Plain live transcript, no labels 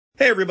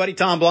Hey everybody,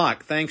 Tom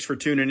Block. Thanks for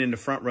tuning in to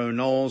Front Row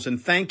Noles, and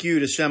thank you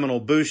to Seminole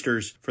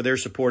Boosters for their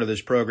support of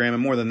this program,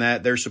 and more than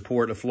that, their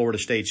support of Florida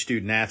State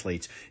student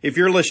athletes. If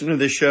you're listening to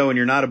this show and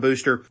you're not a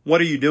booster,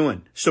 what are you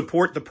doing?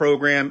 Support the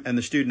program and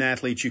the student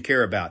athletes you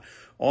care about.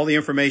 All the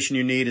information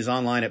you need is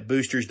online at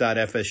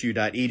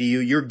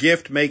boosters.fsu.edu. Your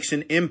gift makes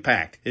an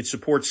impact. It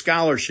supports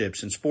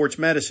scholarships in sports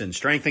medicine,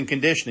 strength and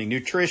conditioning,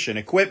 nutrition,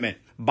 equipment.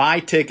 Buy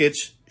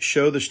tickets,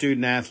 show the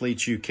student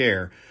athletes you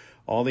care.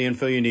 All the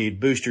info you need,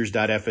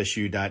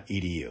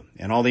 boosters.fsu.edu.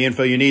 And all the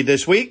info you need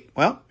this week,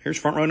 well, here's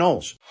Front Row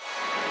Noles.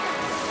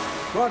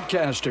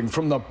 Broadcasting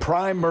from the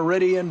Prime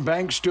Meridian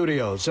Bank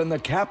Studios in the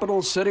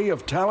capital city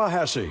of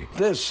Tallahassee,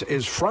 this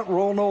is Front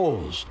Row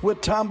Noles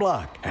with Tom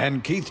Block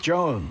and Keith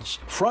Jones.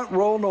 Front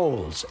Row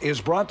Noles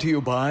is brought to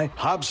you by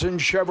Hobson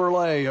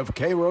Chevrolet of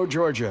Cairo,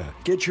 Georgia.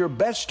 Get your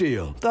best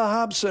deal the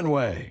Hobson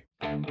way.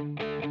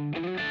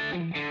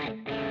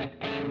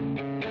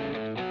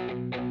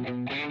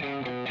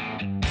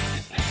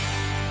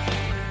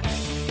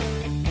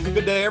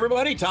 Good day,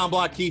 everybody. Tom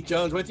Block, Keith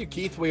Jones with you.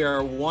 Keith, we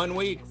are 1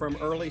 week from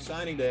early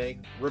signing day.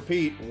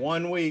 Repeat,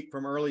 1 week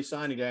from early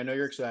signing day. I know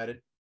you're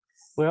excited.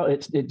 Well,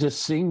 it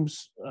just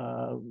seems,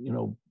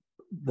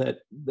 that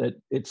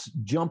it's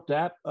jumped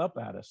up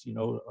at us.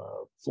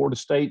 Florida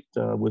State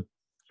with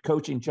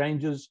coaching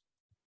changes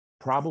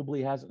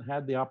probably hasn't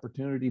had the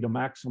opportunity to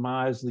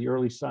maximize the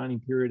early signing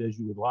period as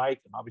you would like.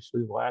 And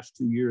obviously the last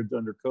 2 years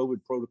under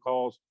COVID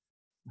protocols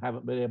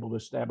haven't been able to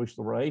establish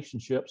the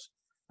relationships.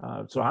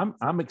 So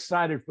I'm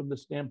excited from the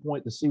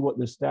standpoint to see what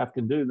this staff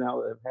can do now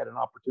that they've had an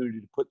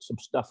opportunity to put some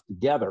stuff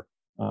together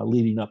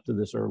leading up to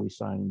this early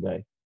signing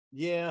day.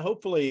 Yeah,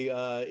 hopefully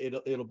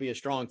it'll be a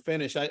strong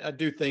finish. I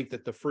do think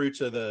that the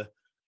fruits of the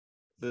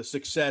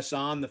success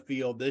on the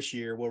field this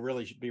year will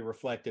really be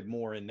reflected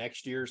more in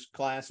next year's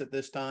class at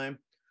this time,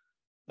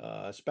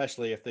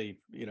 especially if they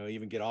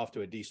even get off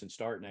to a decent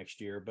start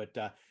next year.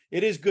 But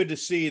it is good to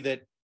see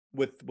that.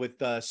 With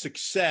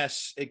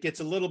success, it gets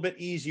a little bit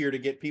easier to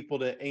get people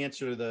to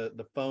answer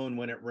the phone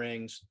when it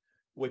rings,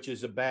 which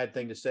is a bad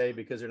thing to say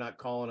because they're not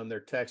calling them,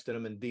 they're texting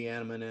them and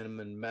DMing them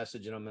and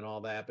messaging them and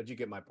all that. But you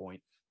get my point.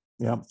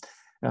 Yeah.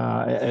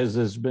 As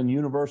has been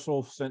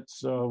universal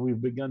since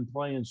we've begun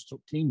playing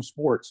team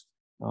sports,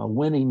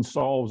 winning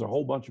solves a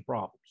whole bunch of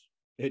problems.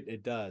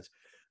 It does.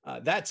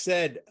 That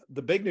said,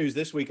 the big news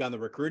this week on the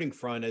recruiting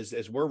front,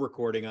 as we're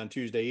recording on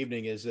Tuesday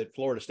evening, is that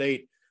Florida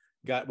State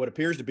got what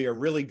appears to be a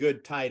really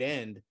good tight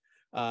end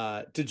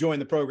to join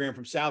the program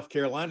from South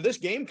Carolina. This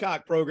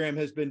Gamecock program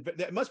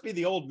that must be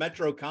the old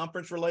Metro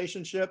Conference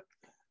relationship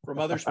from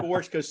other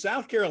sports, because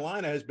South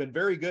Carolina has been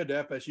very good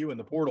to FSU in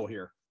the portal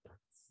here.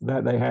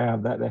 That they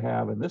have.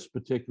 And this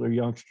particular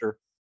youngster,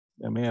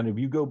 man, if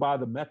you go by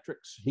the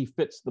metrics, he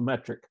fits the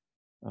metric.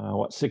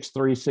 6'3",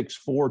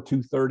 6'4",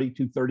 230,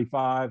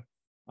 235.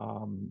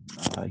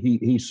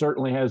 He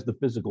certainly has the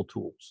physical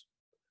tools.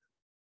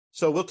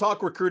 So we'll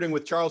talk recruiting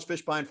with Charles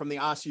Fishbein from the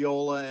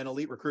Osceola and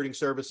Elite Recruiting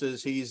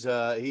Services. He is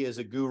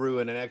a guru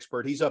and an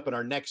expert. He's up in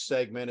our next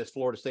segment as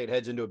Florida State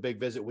heads into a big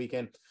visit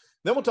weekend.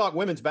 Then we'll talk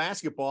women's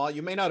basketball.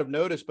 You may not have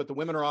noticed, but the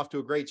women are off to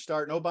a great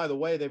start. And, oh, by the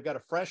way, they've got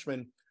a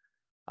freshman.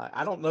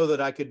 I don't know that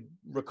I could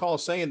recall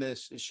saying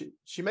this.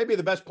 She may be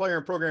the best player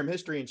in program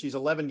history, and she's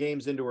 11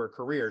 games into her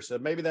career. So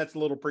maybe that's a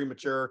little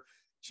premature.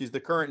 She's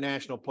the current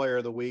National Player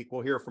of the Week.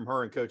 We'll hear from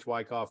her and Coach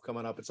Wyckoff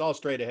coming up. It's all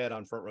straight ahead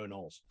on Front Row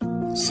Noles.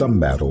 Some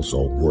battles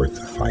are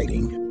worth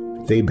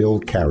fighting. They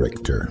build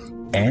character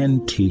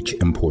and teach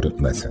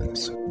important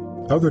lessons.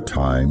 Other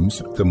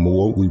times, the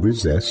more we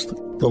resist,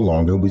 the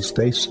longer we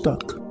stay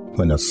stuck.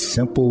 When a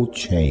simple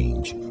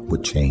change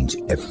would change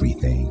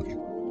everything.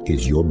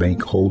 Is your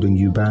bank holding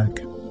you back?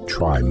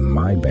 Try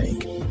my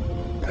bank,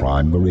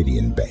 Prime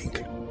Meridian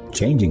Bank.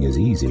 Changing is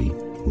easy.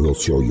 We'll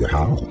show you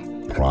how.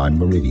 Prime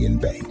Meridian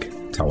Bank.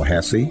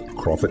 Tallahassee,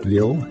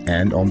 Crawfordville,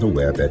 and on the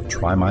web at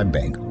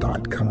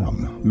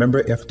trymybank.com.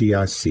 Member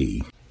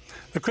FDIC.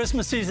 The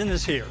Christmas season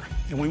is here,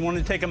 and we want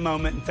to take a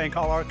moment and thank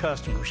all our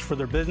customers for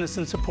their business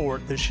and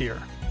support this year.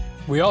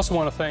 We also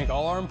want to thank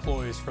all our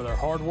employees for their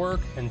hard work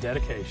and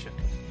dedication.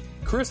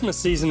 Christmas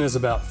season is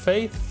about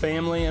faith,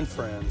 family, and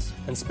friends,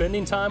 and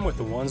spending time with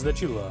the ones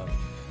that you love.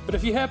 But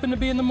if you happen to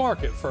be in the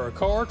market for a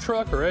car,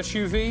 truck, or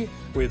SUV,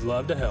 we'd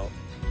love to help.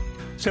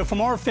 So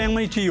from our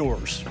family to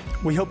yours,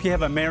 we hope you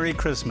have a Merry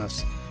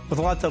Christmas with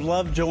lots of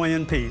love, joy,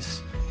 and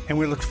peace. And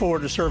we look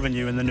forward to serving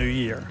you in the new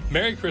year.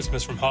 Merry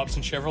Christmas from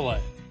Hobson Chevrolet.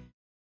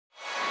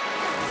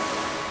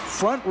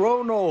 Front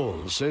Row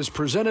Noles is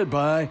presented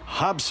by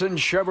Hobson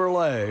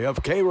Chevrolet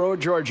of Cairo,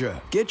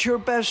 Georgia. Get your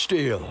best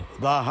deal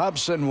the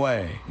Hobson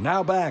way.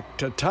 Now back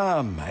to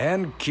Tom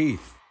and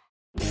Keith.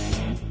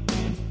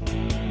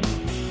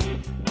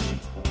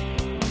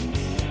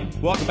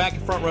 Welcome back to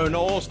Front Row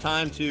Noles.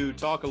 Time to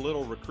talk a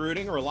little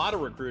recruiting, or a lot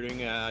of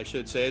recruiting, I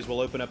should say, as we'll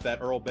open up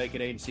that Earl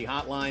Bacon Agency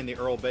hotline, the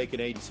Earl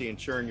Bacon Agency,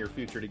 ensuring your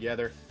future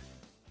together.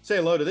 Say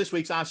hello to this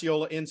week's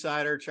Osceola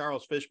Insider,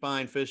 Charles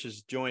Fishbein. Fish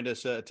has joined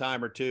us a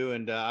time or two,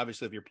 and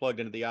obviously if you're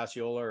plugged into the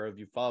Osceola or if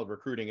you've followed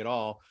recruiting at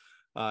all,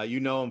 you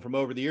know him from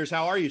over the years.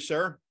 How are you,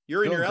 sir?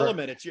 You're in your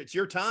element. It's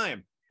your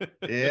time.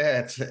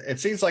 Yeah, it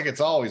seems like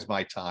it's always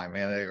my time,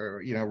 man.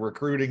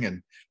 Recruiting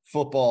and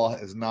football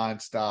is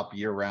nonstop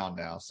year round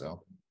now.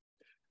 So,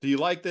 do you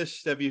like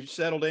this? Have you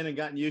settled in and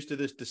gotten used to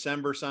this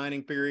December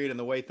signing period and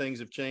the way things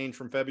have changed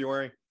from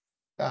February?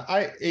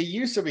 It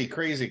used to be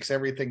crazy because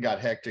everything got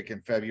hectic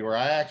in February.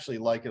 I actually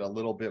like it a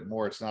little bit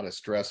more. It's not as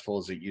stressful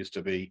as it used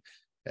to be,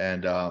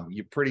 and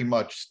you pretty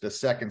much the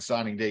second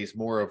signing day is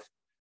more of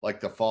like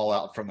the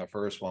fallout from the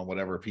first one.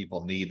 Whatever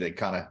people need, they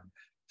kind of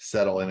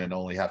settle in and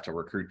only have to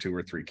recruit 2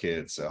 or 3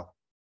 kids. So,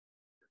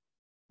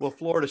 well,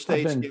 Florida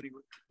State's getting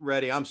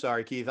ready. I'm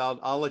sorry, Keith.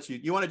 I'll let you.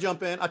 You want to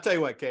jump in? I'll tell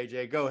you what,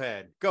 KJ. Go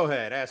ahead.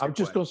 Ask. I'm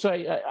just going to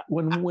say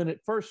when it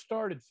first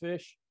started,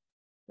 Fish,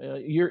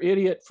 your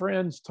idiot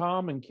friends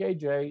Tom and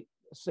KJ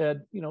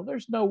said,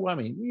 there's no. I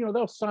mean,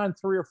 they'll sign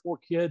 3 or 4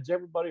 kids.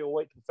 Everybody will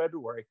wait till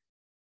February.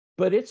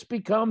 But it's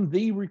become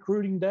the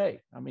recruiting day.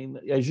 I mean,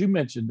 as you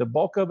mentioned, the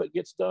bulk of it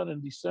gets done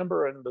in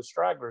December, and the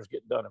stragglers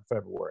get done in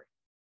February.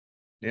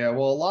 Yeah,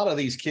 well, a lot of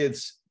these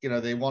kids,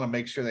 they want to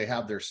make sure they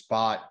have their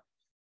spot.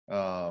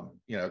 A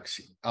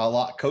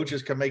lot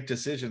coaches can make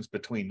decisions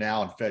between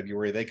now and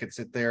February. They could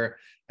sit there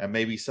and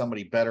maybe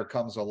somebody better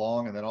comes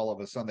along, and then all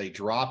of a sudden they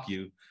drop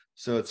you.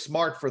 So it's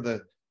smart for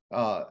the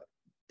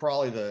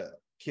probably the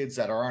kids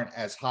that aren't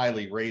as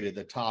highly rated.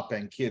 The top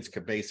end kids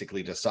could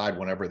basically decide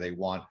whenever they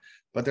want.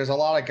 But there's a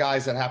lot of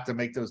guys that have to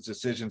make those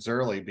decisions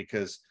early,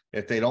 because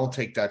if they don't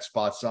take that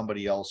spot,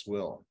 somebody else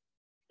will.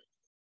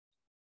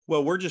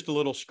 Well, we're just a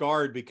little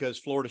scarred because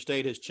Florida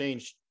State has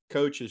changed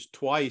coaches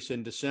twice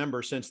in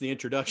December since the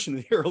introduction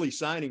of the early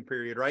signing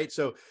period, right?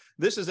 So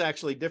this is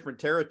actually different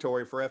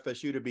territory for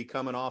FSU to be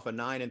coming off a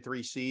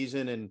 9-3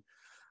 season and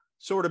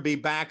sort of be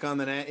back in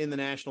the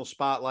national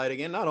spotlight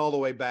again. Not all the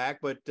way back,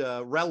 but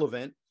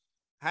relevant.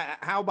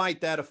 How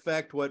might that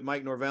affect what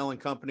Mike Norvell and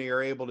company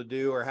are able to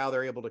do, or how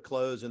they're able to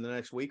close in the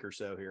next week or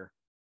so here?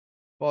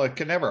 Well, it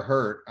can never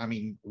hurt. I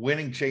mean,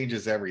 winning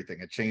changes everything.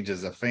 It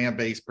changes the fan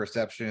base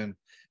perception.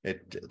 The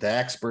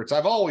experts.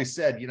 I've always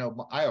said,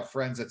 I have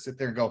friends that sit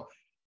there and go,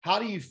 how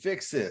do you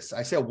fix this?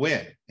 I said,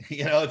 win.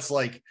 It's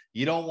like,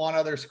 you don't want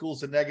other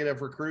schools to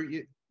negative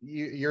recruit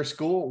your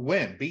school,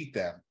 win, beat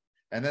them.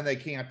 And then they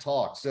can't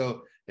talk.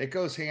 So it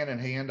goes hand in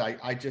hand.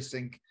 I just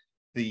think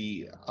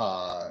the,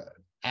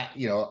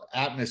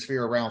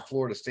 atmosphere around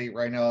Florida State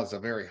right now is a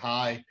very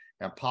high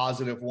and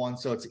positive one.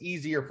 So it's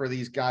easier for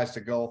these guys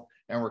to go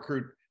and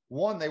recruit.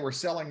 One, they were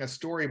selling a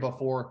story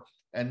before,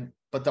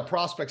 but the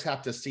prospects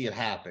have to see it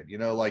happen.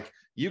 Like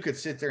you could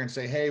sit there and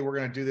say, hey, we're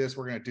going to do this,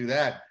 we're going to do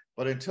that.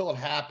 But until it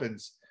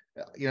happens,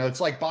 it's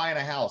like buying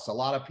a house. A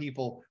lot of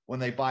people, when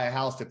they buy a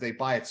house, if they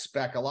buy it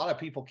spec, a lot of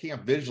people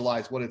can't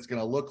visualize what it's going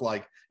to look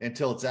like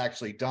until it's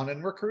actually done.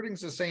 And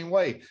recruiting's the same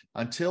way.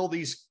 Until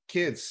these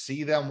kids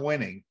see them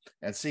winning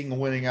and seeing them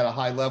winning at a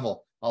high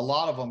level, a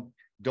lot of them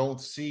don't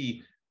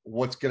see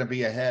what's going to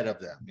be ahead of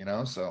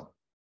them, so.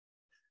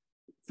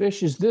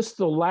 Fish, is this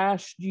the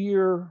last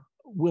year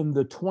when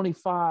the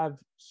 25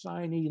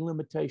 signee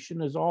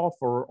limitation is off,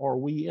 or are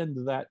we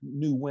into that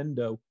new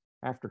window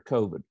after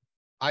COVID?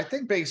 I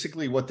think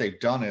basically what they've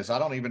done is, I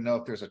don't even know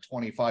if there's a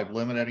 25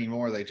 limit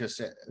anymore. They just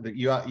said that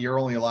you're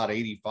only allowed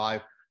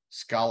 85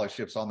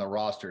 scholarships on the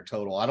roster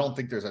total. I don't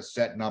think there's a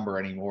set number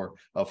anymore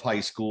of high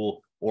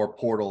school or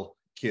portal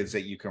kids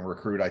that you can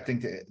recruit. I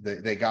think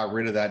they got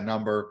rid of that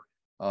number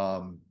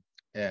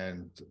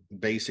and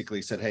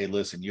basically said, hey,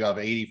 listen, you have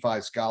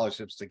 85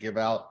 scholarships to give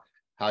out.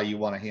 How you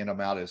want to hand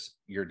them out is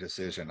your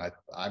decision.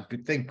 I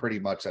think pretty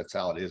much that's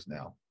how it is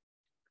now.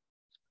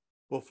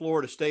 Well,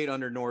 Florida State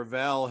under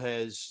Norvell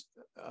has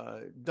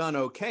done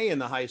okay in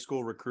the high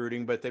school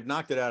recruiting, but they've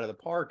knocked it out of the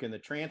park in the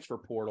transfer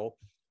portal.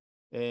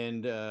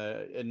 And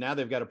now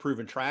they've got a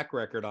proven track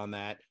record on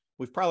that.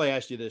 We've probably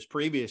asked you this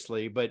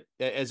previously, but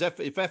if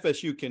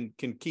FSU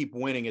can keep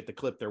winning at the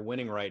clip they're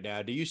winning right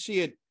now, do you see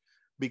it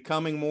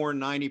becoming more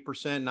 90%,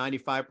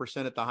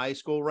 95% at the high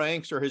school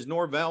ranks, or has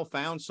Norvell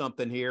found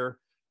something here,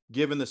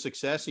 given the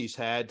success he's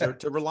had,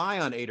 to rely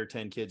on 8 or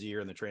 10 kids a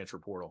year in the transfer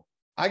portal?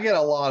 I get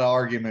a lot of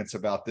arguments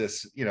about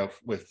this,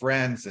 with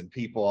friends and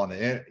people on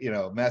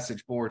the,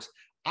 message boards.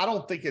 I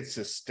don't think it's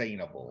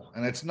sustainable.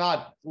 And it's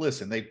not.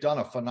 Listen, they've done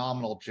a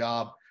phenomenal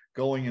job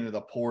going into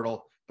the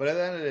portal. But at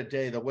the end of the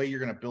day, the way you're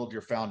going to build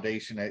your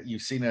foundation,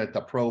 you've seen it at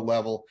the pro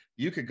level.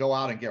 You could go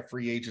out and get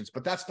free agents,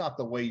 but that's not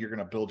the way you're going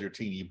to build your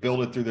team. You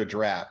build it through the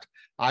draft.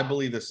 I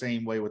believe the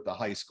same way with the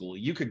high school.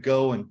 You could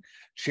go and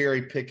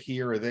cherry pick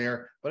here or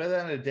there, but at the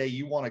end of the day,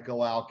 you want to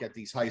go out, get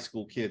these high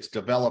school kids,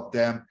 develop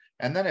them.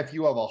 And then if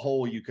you have a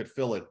hole, you could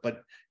fill it.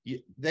 But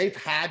they've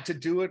had to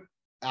do it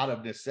out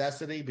of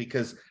necessity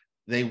because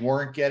they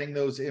weren't getting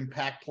those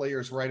impact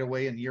players right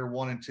away in year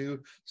 1 and 2.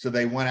 So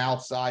they went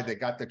outside. They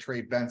got the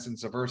Trey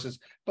Bensons versus,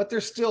 but they're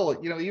still,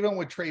 even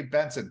with Trey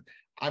Benson,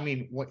 I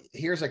mean,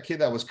 here's a kid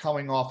that was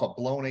coming off a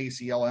blown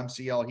ACL,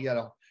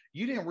 MCL.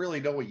 You didn't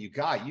really know what you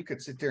got. You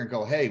could sit there and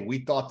go, hey, we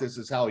thought this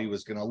is how he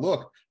was going to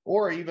look.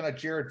 Or even a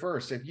Jared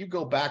Verse. If you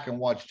go back and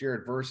watch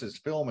Jared Verse's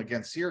film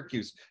against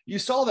Syracuse, you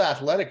saw the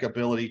athletic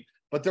ability,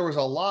 but there was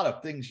a lot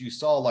of things you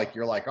saw, like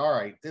you're like, all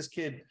right, this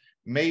kid,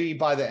 maybe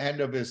by the end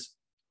of his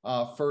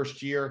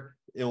first year,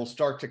 it'll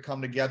start to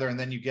come together, and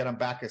then you get him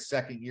back a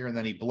second year, and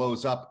then he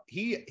blows up.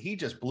 He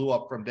just blew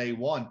up from day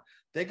one.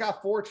 They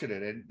got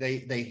fortunate, and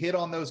they hit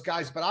on those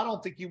guys, but I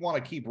don't think you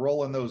want to keep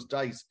rolling those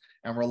dice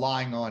and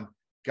relying on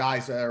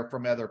guys that are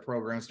from other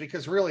programs,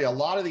 because really a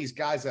lot of these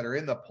guys that are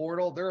in the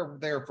portal, they're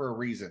there for a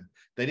reason.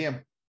 They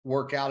didn't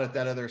work out at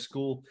that other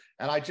school,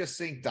 and I just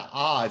think the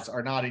odds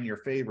are not in your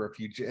favor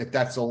if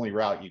that's the only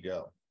route you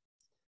go.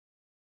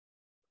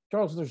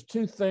 Charles, there's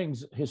two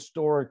things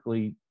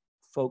historically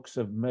folks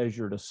have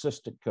measured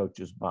assistant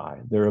coaches by: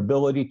 their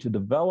ability to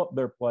develop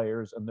their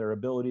players and their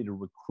ability to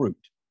recruit.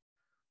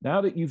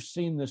 Now that you've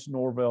seen this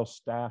Norvell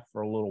staff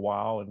for a little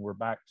while, and we're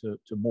back to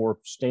more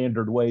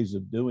standard ways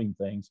of doing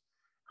things,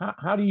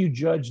 how do you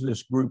judge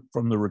this group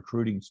from the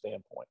recruiting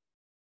standpoint?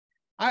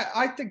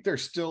 I think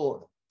there's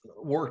still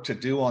work to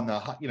do on the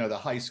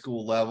high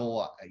school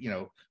level,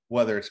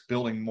 whether it's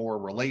building more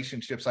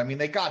relationships. I mean,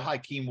 they got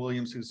Hakeem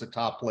Williams, who's the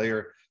top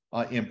player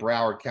in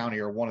Broward County,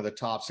 or one of the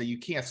top. So you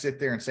can't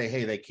sit there and say,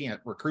 hey, they can't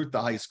recruit the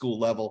high school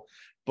level,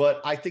 but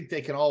I think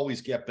they can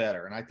always get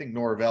better. And I think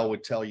Norvell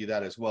would tell you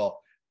that as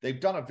well. They've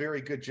done a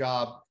very good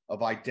job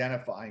of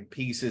identifying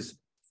pieces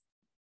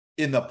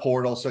in the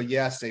portal. So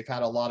yes, they've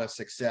had a lot of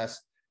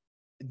success.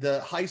 The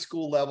high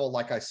school level,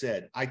 like I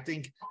said, I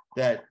think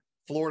that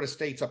Florida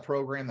State's a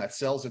program that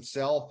sells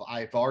itself.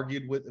 I've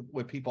argued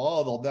with people,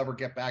 oh, they'll never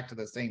get back to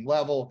the same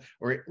level.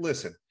 Or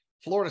listen,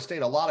 Florida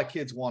State, a lot of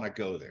kids want to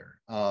go there.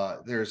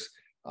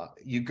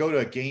 You go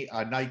to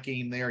a night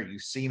game there.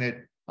 You've seen it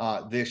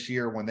this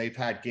year when they've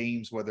had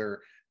games,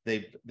 whether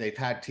they've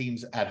had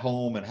teams at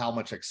home, and how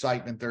much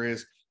excitement there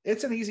is.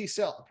 It's an easy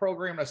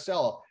program to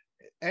sell.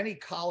 Any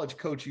college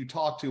coach you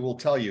talk to will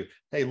tell you,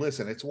 hey,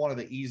 listen, it's one of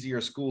the easier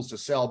schools to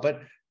sell,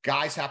 but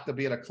guys have to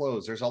be able to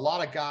close. There's a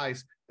lot of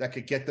guys that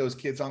could get those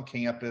kids on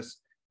campus,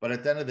 but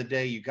at the end of the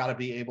day, you got to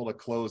be able to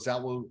close.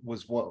 That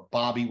was what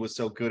Bobby was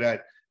so good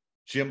at.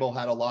 Jimbo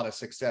had a lot of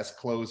success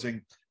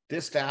closing.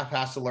 This staff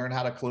has to learn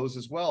how to close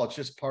as well. It's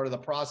just part of the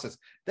process.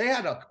 They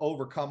had to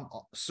overcome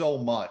so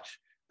much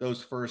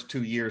those first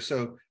 2 years.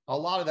 So a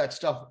lot of that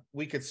stuff,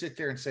 we could sit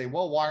there and say,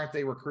 well, why aren't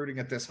they recruiting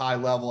at this high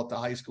level, at the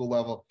high school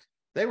level?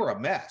 They were a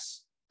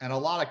mess. And a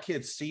lot of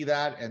kids see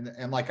that.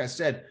 And like I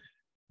said,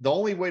 the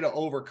only way to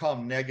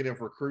overcome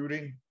negative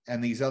recruiting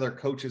and these other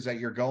coaches that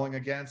you're going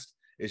against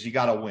is you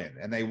got to win.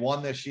 And they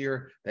won this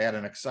year. They had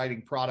an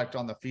exciting product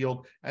on the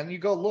field. And you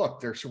go,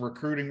 look, they're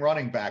recruiting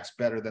running backs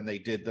better than they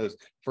did those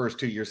first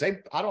 2 years.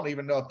 I don't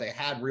even know if they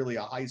had really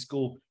a high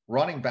school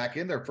running back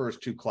in their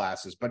first two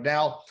classes. But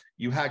now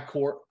you had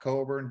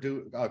Corbin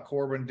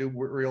do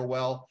real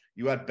well.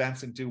 You had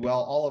Benson do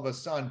well. All of a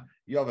sudden,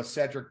 you have a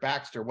Cedric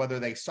Baxter. Whether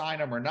they sign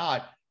him or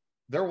not,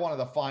 they're one of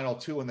the final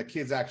two, and the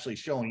kids actually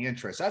showing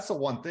interest. That's the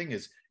one thing,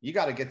 is you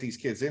got to get these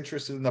kids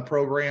interested in the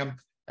program.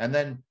 And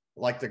then,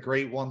 like the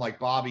great one, like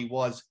Bobby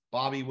was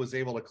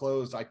able to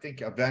close. I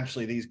think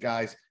eventually these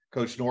guys,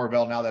 Coach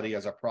Norvell, now that he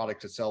has a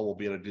product to sell, will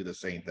be able to do the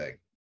same thing.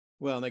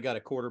 Well, and they got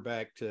a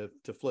quarterback to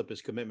flip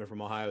his commitment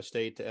from Ohio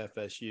State to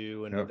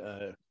FSU. And,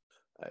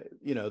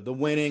 yep. The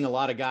winning, a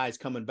lot of guys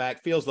coming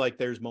back, feels like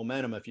there's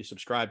momentum if you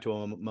subscribe to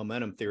a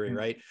momentum theory, mm-hmm.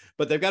 right?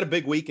 But they've got a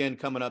big weekend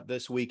coming up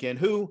this weekend.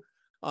 Who,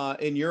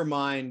 in your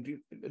mind,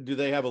 do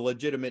they have a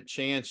legitimate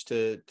chance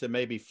to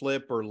maybe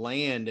flip or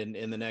land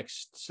in the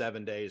next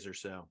 7 days or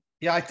so?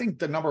 Yeah, I think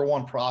the number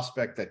one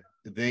prospect that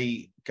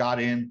they got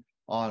in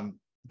on,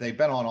 they've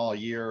been on all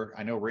year.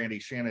 I know Randy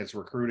Shannon is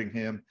recruiting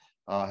him,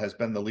 has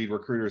been the lead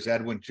recruiter, is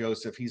Edwin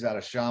Joseph. He's out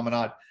of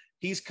Chaminade.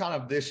 He's kind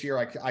of this year,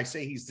 I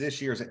say he's this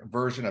year's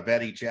version of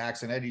Eddie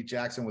Jackson. Eddie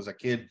Jackson was a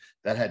kid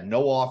that had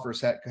no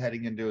offers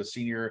heading into a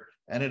senior,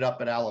 ended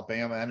up at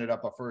Alabama, ended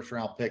up a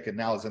first-round pick, and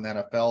now is in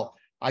the NFL.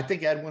 I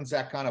think Edwin's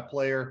that kind of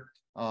player.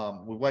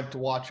 We went to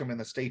watch him in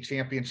the state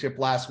championship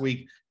last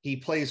week. He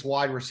plays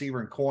wide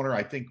receiver and corner.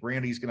 I think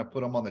Randy's going to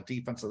put him on the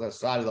defensive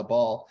side of the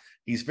ball.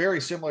 He's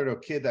very similar to a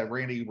kid that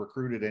Randy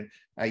recruited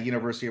at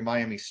University of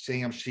Miami,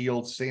 Sam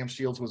Shields. Sam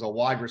Shields was a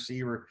wide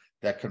receiver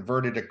that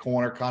converted to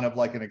corner, kind of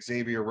like an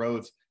Xavier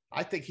Rhodes.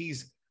 I think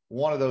he's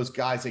one of those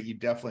guys that you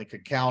definitely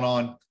could count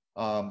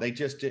on. They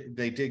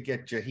did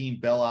get Jaheim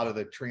Bell out of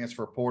the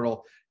transfer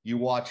portal. You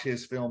watch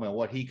his film and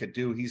what he could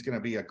do. He's going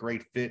to be a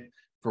great fit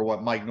for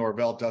what Mike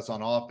Norvell does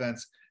on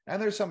offense.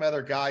 And there's some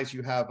other guys.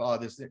 You have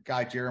this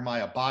guy,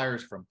 Jeremiah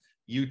Byers from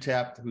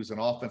UTEP, who's an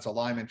offensive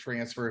lineman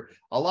transfer.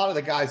 A lot of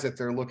the guys that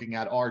they're looking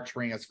at are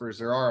transfers.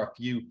 There are a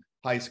few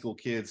high school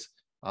kids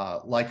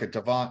like a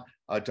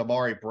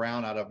Damari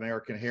Brown out of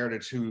American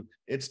Heritage, who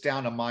it's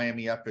down to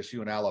Miami,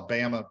 FSU, and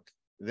Alabama.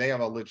 They have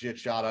a legit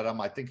shot at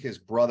him. I think his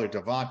brother,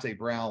 Devontae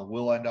Brown,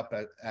 will end up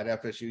at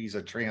FSU. He's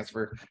a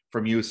transfer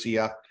from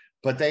UCF.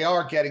 But they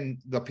are getting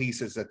the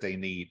pieces that they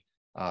need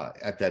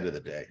at the end of the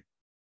day.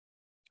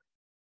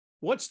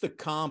 What's the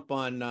comp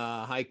on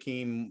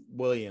Hakeem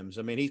Williams?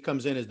 I mean, he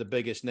comes in as the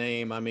biggest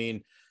name. I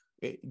mean,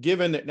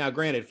 given that now,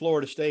 granted,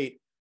 Florida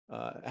State,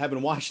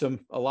 having watched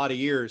them a lot of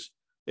years,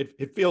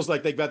 it feels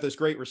like they've got this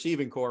great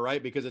receiving core,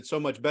 right? Because it's so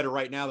much better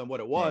right now than what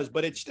it was,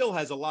 but it still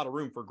has a lot of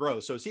room for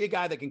growth. So is he a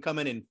guy that can come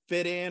in and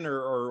fit in,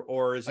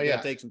 or is he going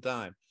to take some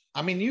time?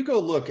 I mean, you go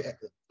look.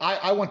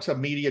 I went to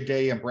media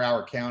day in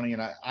Broward County,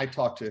 and I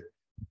talked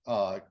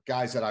to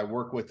guys that I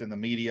work with in the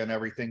media and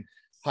everything.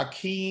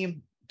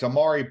 Hakeem,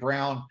 Damari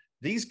Brown,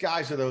 these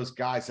guys are those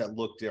guys that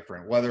look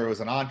different, whether it was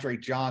an Andre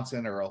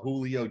Johnson or a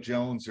Julio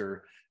Jones,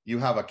 or you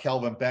have a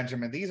Kelvin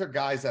Benjamin. These are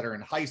guys that are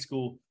in high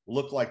school,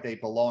 look like they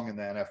belong in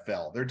the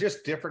NFL. They're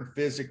just different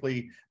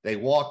physically. They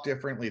walk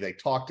differently. They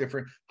talk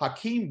different.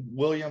 Hakeem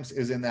Williams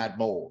is in that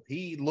mold.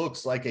 He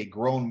looks like a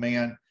grown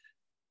man.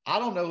 I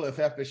don't know if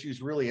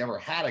FSU's really ever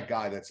had a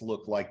guy that's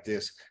looked like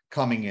this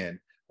coming in,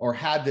 or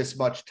had this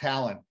much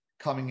talent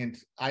coming in.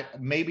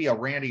 Maybe a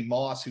Randy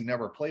Moss who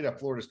never played at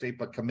Florida State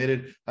but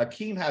committed.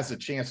 Hakeem has a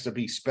chance to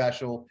be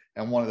special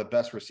and one of the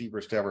best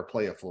receivers to ever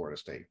play at Florida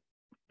State.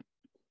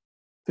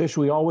 Fish,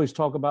 we always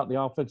talk about the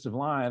offensive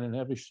line, and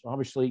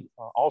obviously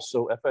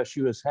also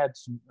FSU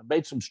has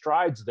made some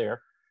strides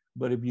there.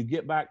 But if you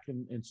get back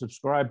and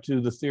subscribe to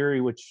the theory,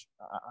 which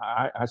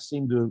I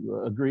seem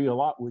to agree a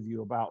lot with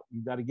you about,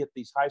 you got to get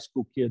these high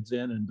school kids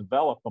in and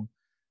develop them.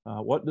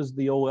 What does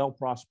the OL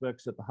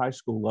prospects at the high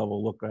school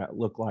level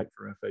look like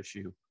for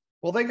FSU?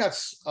 Well, they got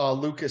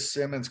Lucas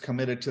Simmons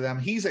committed to them.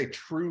 He's a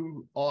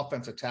true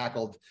offensive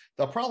tackle.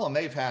 The problem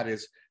they've had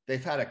is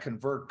they've had to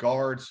convert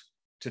guards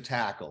to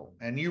tackle.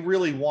 And you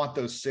really want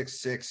those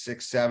 6'6",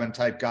 6'7"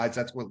 type guys.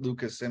 That's what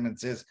Lucas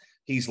Simmons is.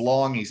 He's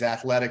long, he's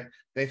athletic.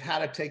 They've had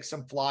to take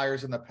some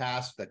flyers in the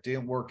past that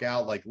didn't work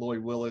out, like Lloyd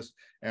Willis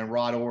and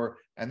Rod Orr.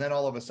 And then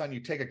all of a sudden you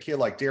take a kid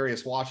like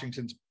Darius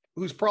Washington,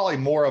 who's probably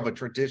more of a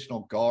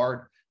traditional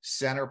guard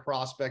center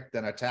prospect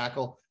than a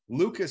tackle.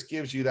 Lucas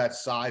gives you that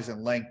size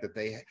and length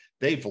that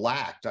they've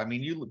lacked. I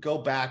mean, you go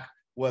back,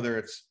 whether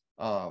it's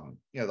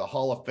the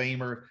Hall of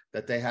Famer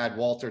that they had,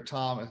 Walter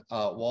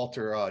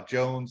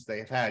Jones,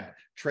 they've had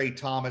Trey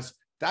Thomas.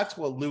 That's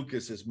what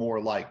Lucas is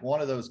more like. One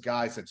of those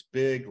guys that's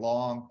big,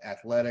 long,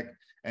 athletic,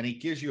 and he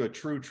gives you a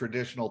true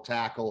traditional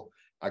tackle,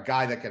 a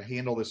guy that can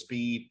handle the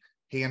speed,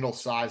 handle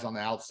size on the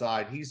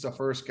outside. He's the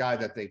first guy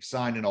that they've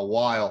signed in a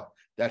while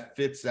that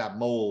fits that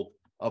mold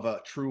of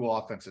a true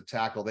offensive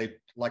tackle.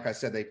 Like I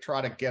said, they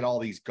try to get all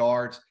these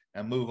guards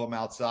and move them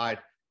outside,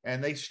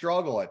 and they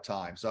struggle at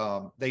times.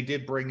 They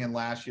did bring in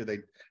last year, they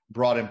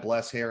brought in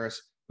Bless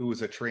Harris, who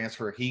was a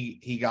transfer.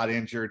 He got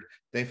injured.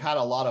 They've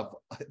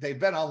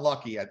been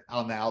unlucky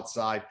on the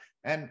outside,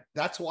 and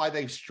that's why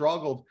they've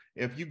struggled.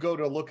 If you go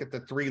to look at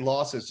the 3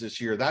 losses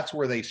this year, that's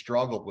where they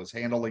struggled, was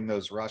handling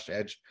those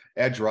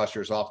edge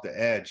rushers off the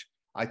edge.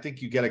 I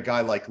think you get a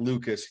guy like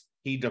Lucas,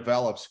 he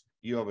develops,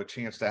 you have a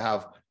chance to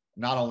have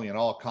not only an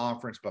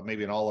all-conference, but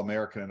maybe an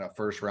All-American and a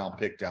first-round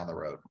pick down the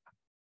road.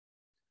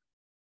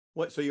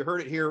 So you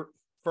heard it here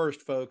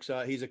first, folks.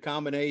 He's a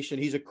combination.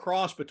 He's a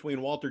cross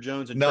between Walter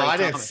Jones and Trey Thomas.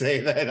 Didn't say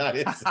that. I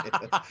didn't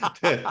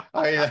say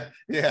that.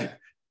 Yeah,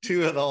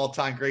 2 of the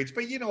all-time greats.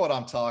 But you know what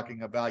I'm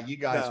talking about. You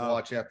guys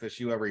watch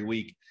FSU every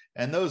week,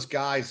 and those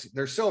guys,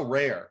 they're so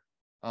rare.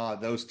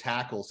 Those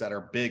tackles that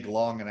are big,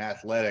 long, and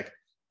athletic,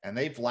 and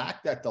they've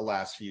lacked that the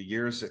last few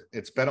years.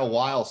 It's been a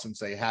while since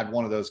they had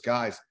one of those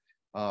guys.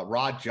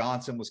 Rod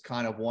Johnson was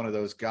kind of one of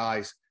those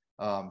guys.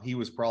 He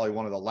was probably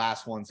one of the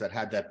last ones that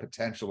had that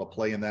potential to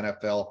play in the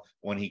NFL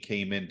when he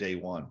came in day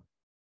one.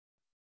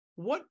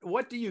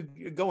 What do you,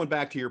 going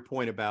back to your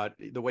point about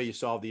the way you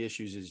solve the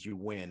issues is you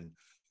win.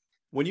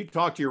 When you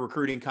talk to your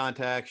recruiting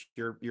contacts,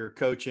 your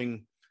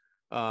coaching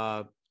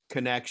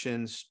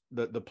connections,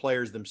 the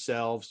players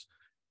themselves,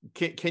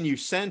 can you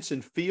sense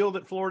and feel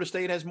that Florida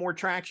State has more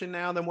traction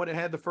now than what it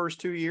had the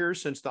first 2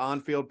 years since the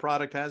on-field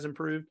product has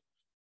improved?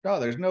 No,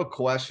 there's no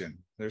question.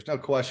 There's no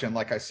question.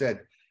 Like I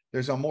said,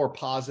 there's a more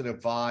positive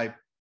vibe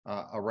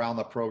around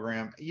the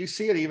program. You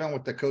see it even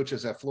with the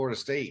coaches at Florida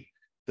State.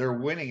 They're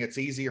winning. It's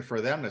easier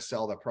for them to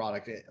sell the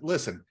product.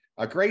 Listen,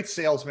 a great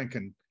salesman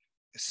can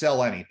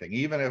sell anything,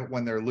 even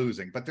when they're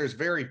losing, but there's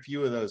very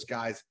few of those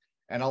guys.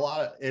 And a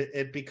lot of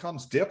it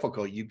becomes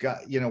difficult.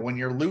 When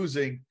you're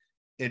losing,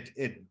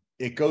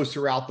 it goes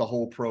throughout the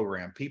whole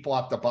program. People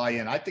have to buy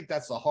in. I think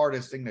that's the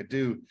hardest thing to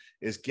do,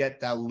 is get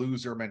that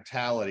loser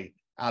mentality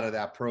out of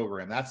that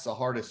program. That's the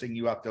hardest thing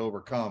you have to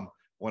overcome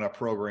when a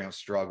program's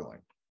struggling.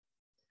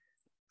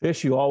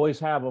 Fish, you always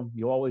have them.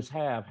 You always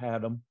have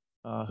had them.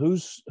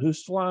 Who's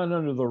flying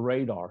under the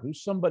radar?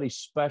 Who's somebody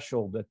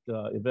special that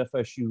if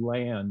FSU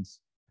lands,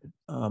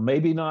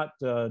 maybe not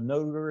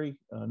notary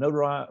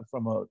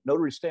from a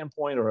notary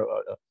standpoint, or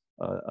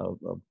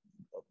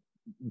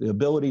the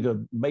ability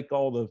to make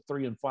all the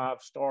 3- and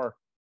 5-star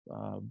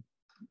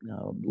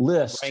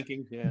list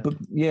rankings, the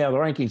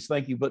rankings.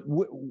 Thank you. But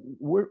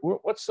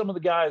what's some of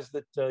the guys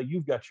that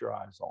you've got your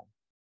eyes on?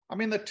 I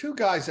mean, the 2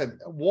 guys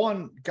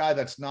one guy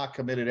that's not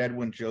committed,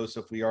 Edwin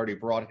Joseph, we already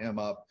brought him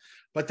up,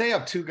 but they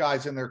have 2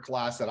 guys in their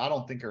class that I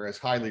don't think are as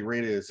highly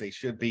rated as they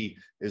should be,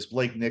 is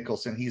Blake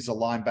Nicholson. He's a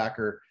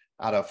linebacker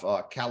out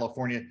of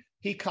California.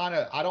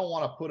 I don't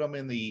want to put him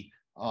in the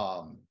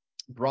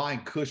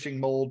Brian Cushing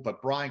mold,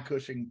 but Brian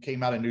Cushing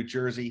came out of New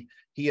Jersey.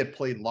 He had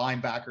played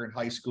linebacker in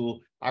high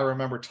school. I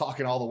remember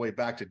talking all the way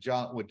back to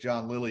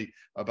John Lilly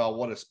about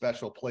what a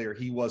special player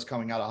he was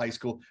coming out of high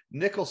school.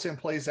 Nicholson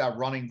plays that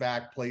running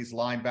back, plays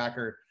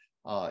linebacker.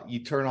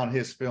 You turn on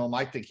his film,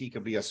 I think he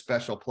could be a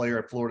special player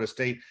at Florida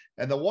State.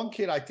 And the one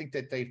kid I think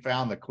that they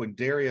found, the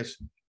Quindarius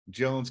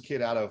Jones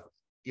kid out of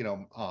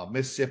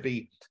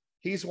Mississippi,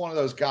 he's one of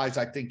those guys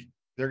I think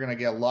they're going to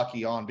get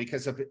lucky on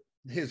because of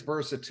his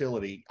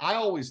versatility. I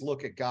always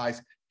look at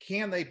guys,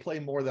 can they play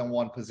more than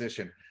one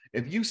position?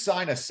 If you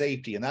sign a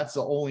safety and that's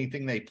the only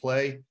thing they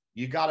play,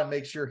 you got to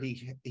make sure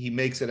he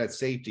makes it at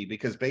safety,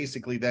 because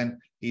basically then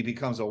he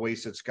becomes a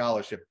wasted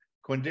scholarship.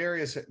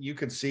 Quindarius, you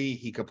can see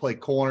he could play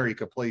corner, he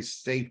could play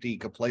safety, he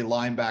could play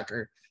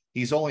linebacker.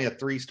 He's only a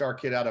 3-star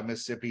kid out of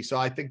Mississippi, so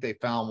I think they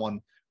found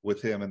one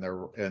with him in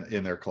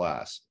their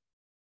class.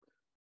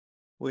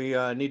 We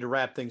need to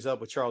wrap things up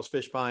with Charles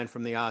Fishbein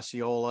from the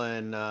Osceola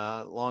and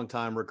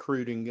longtime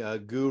recruiting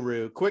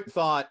guru. Quick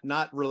thought,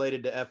 not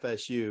related to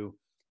FSU,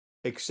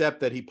 except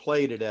that he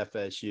played at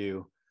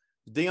FSU.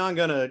 Is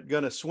Deion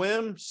gonna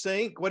swim,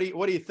 sink? What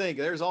do you think?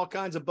 There's all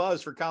kinds of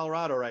buzz for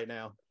Colorado right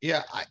now.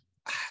 Yeah,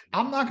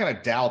 I'm not going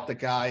to doubt the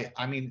guy.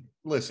 I mean,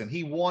 listen,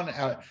 he won.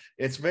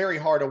 It's very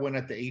hard to win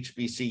at the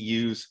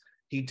HBCUs.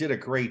 He did a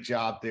great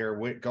job there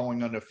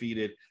going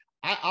undefeated.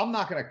 I'm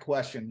not going to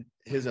question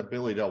his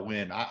ability to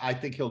win. I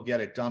think he'll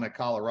get it done at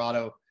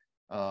Colorado.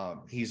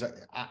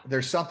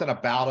 There's something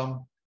about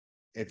him.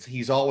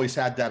 He's always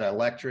had that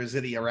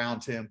electricity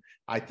around him.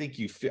 I think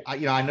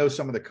I know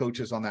some of the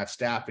coaches on that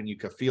staff, and you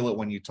can feel it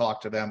when you talk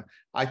to them.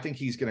 I think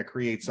he's going to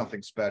create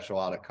something special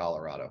out of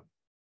Colorado.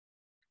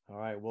 All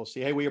right, we'll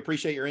see. Hey, we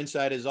appreciate your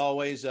insight as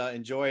always.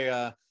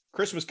 Enjoy.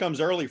 Christmas comes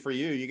early for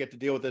you. You get to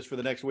deal with this for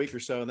the next week or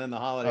so, and then the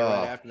holiday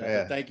right after that.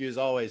 Yeah. But thank you as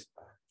always.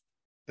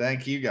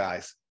 Thank you,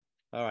 guys.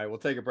 All right, we'll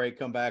take a break,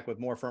 come back with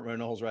more Front Row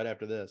Noles right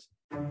after this.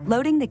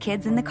 Loading the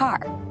kids in the car,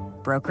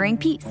 brokering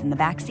peace in the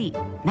back seat,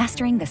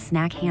 mastering the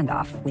snack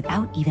handoff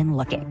without even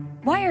looking.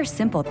 Why are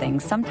simple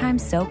things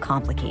sometimes so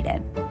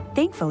complicated?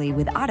 Thankfully,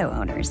 with auto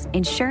owners,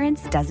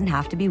 insurance doesn't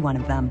have to be one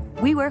of them.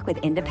 We work with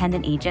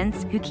independent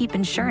agents who keep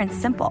insurance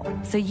simple,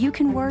 so you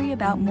can worry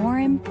about more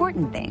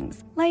important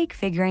things, like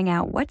figuring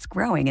out what's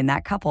growing in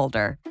that cup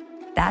holder.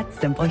 That's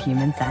simple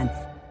human sense.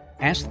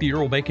 Ask the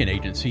Earl Bacon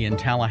Agency in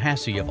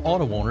Tallahassee if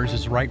auto owners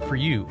is right for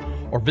you,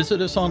 or visit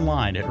us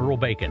online at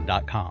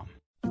earlbacon.com.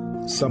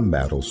 Some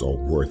battles are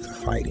worth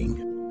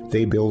fighting.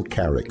 They build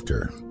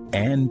character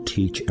and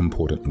teach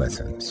important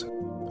lessons.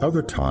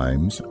 Other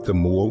times, the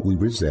more we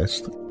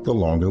resist, the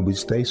longer we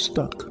stay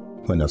stuck.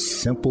 When a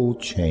simple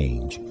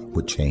change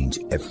would change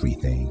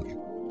everything.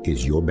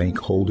 Is your bank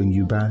holding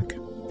you back?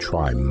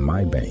 Try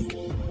my bank,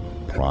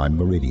 Prime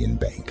Meridian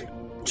Bank.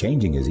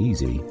 Changing is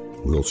easy.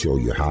 We'll show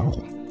you how.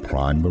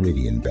 Prime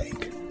Meridian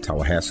Bank,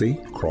 Tallahassee,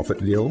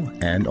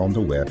 Crawfordville, and on the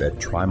web at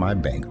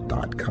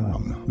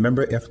trymybank.com.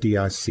 Member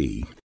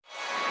FDIC.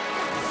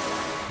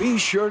 Be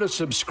sure to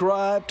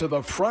subscribe to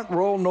the Front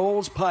Row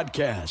Noles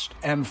podcast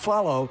and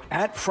follow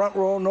at Front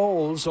Row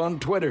Noles on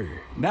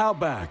Twitter. Now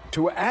back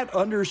to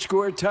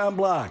 @_Tom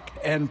Block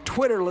and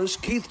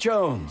Twitterless Keith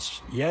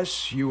Jones.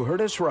 Yes, you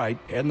heard us right,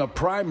 in the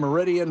Prime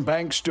Meridian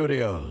Bank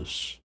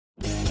Studios.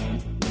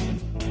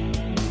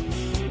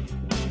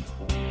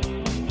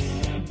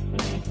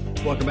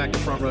 Welcome back to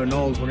Front Row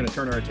Noles. We're going to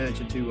turn our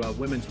attention to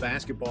women's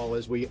basketball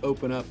as we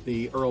open up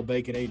the Earl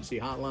Bacon Agency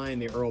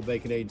hotline,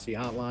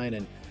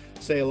 and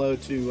say hello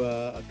to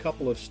a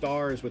couple of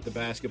stars with the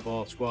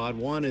basketball squad.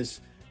 One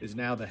is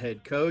now the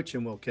head coach,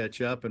 and we'll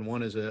catch up, and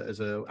one is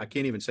a I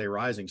can't even say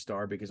rising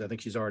star because I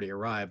think she's already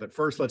arrived. But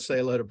first, let's say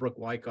hello to Brooke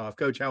Wyckoff.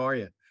 Coach, how are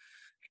you?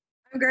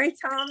 I'm great,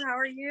 Tom. How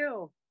are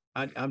you?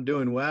 I'm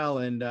doing well,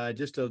 and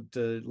just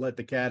to let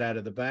the cat out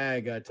of the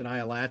bag,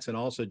 Tanaya Latson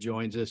also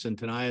joins us, and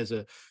Tanaya is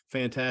a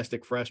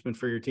fantastic freshman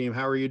for your team.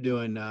 How are you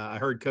doing? I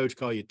heard Coach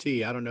call you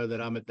T. I don't know that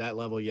I'm at that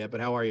level yet, but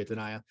how are you,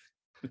 Tanaya?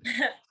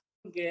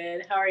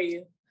 Good. How are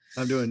you?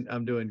 I'm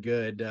doing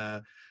good.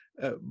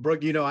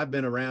 Brooke, I've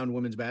been around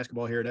women's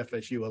basketball here at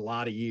FSU a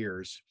lot of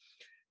years,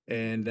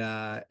 and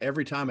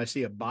every time I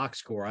see a box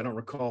score, I don't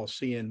recall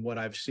seeing what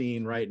I've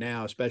seen right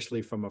now,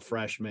 especially from a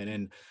freshman.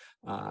 And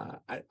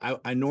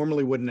I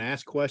normally wouldn't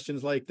ask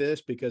questions like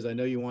this because I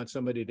know you want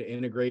somebody to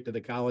integrate to the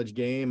college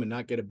game and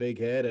not get a big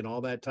head and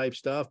all that type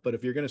stuff. But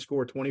if you're going to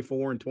score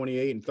 24 and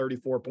 28 and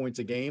 34 points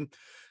a game,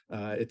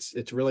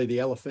 it's really the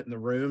elephant in the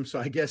room. So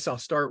I guess I'll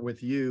start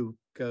with you,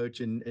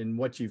 Coach, and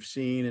what you've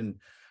seen and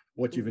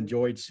what you've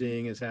enjoyed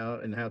seeing is how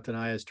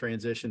Tanaya has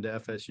transitioned to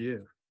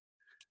FSU.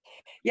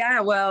 Yeah,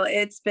 well,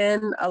 it's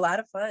been a lot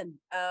of fun,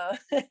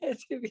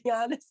 to be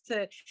honest,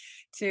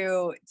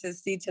 to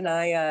see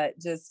Tanaya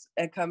just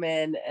come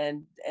in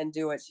and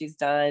do what she's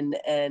done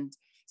and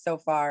so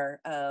far.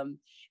 And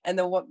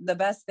the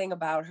best thing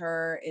about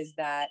her is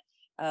that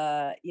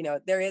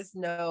there is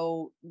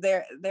no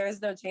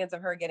chance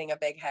of her getting a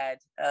big head.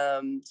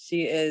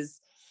 She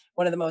is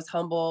one of the most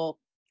humble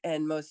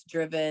and most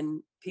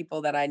driven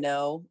people that I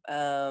know.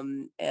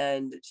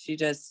 And she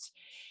just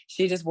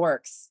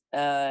works,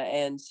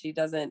 and she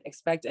doesn't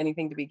expect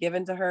anything to be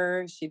given to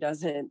her. She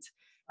doesn't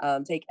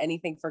take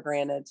anything for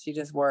granted. She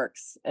just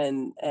works.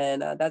 And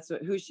that's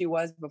who she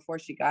was before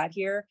she got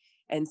here.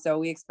 And so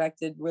we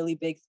expected really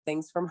big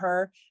things from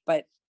her,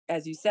 but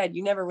as you said,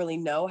 you never really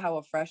know how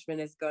a freshman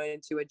is going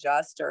to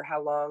adjust or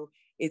how long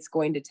it's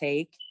going to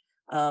take.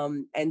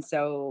 And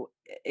so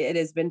it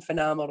has been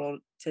phenomenal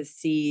to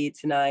see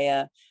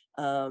T'Niya,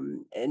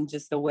 and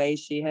just the way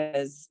she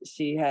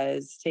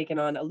has taken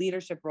on a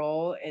leadership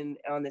role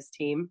on this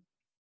team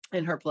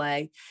in her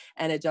play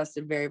and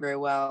adjusted very, very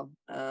well.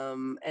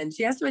 And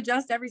she has to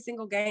adjust every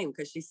single game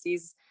because she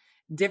sees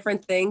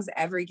different things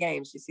every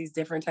game. She sees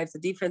different types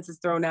of defenses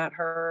thrown at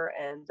her,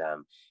 and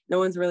no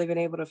one's really been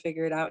able to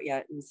figure it out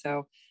yet. And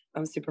so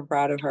I'm super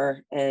proud of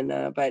her.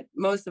 And but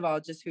most of all,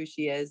 just who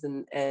she is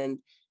and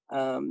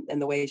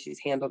the way she's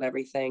handled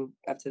everything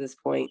up to this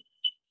point.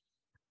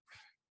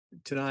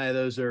 T'Niya,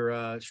 those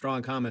are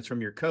strong comments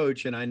from your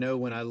coach. And I know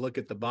when I look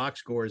at the box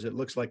scores, it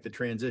looks like the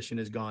transition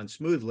has gone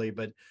smoothly,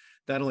 but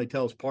that only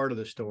tells part of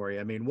the story.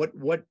 I mean,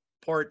 what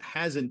part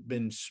hasn't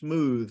been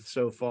smooth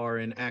so far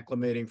in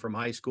acclimating from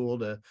high school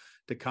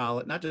to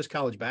college, not just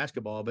college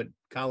basketball, but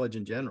college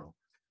in general?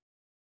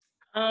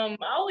 I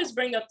always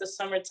bring up the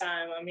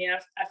summertime. I mean,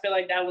 I feel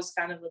like that was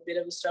kind of a bit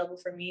of a struggle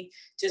for me,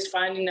 just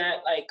finding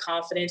that like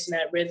confidence and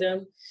that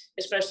rhythm,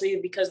 especially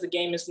because the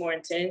game is more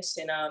intense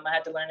and I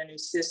had to learn a new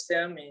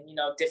system and, you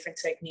know, different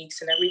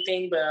techniques and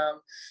everything.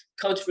 But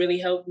coach really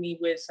helped me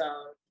with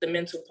the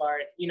mental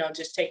part, you know,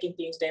 just taking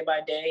things day by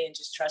day and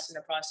just trusting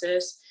the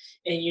process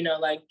and, you know,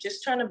 like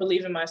just trying to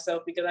believe in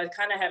myself, because I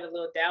kind of had a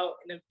little doubt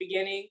in the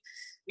beginning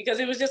because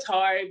it was just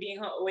hard being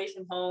away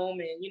from home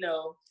and, you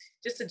know,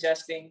 just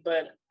adjusting.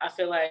 But I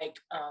feel like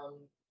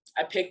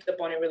I picked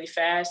up on it really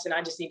fast and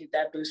I just needed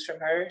that boost from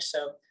her.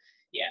 So,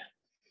 yeah.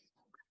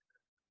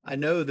 I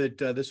know that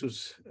this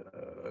was,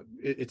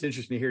 it's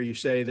interesting to hear you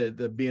say that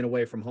the being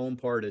away from home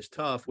part is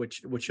tough,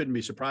 which shouldn't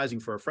be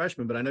surprising for a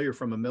freshman, but I know you're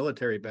from a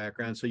military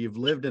background, so you've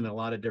lived in a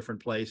lot of different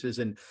places.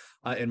 And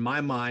in my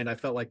mind, I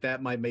felt like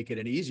that might make it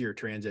an easier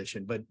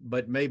transition,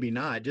 but maybe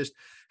not. Just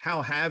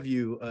how have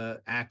you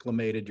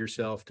acclimated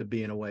yourself to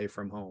being away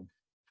from home?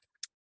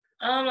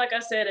 Like I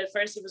said, at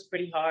first it was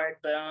pretty hard,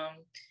 but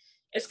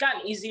it's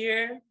gotten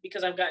easier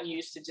because I've gotten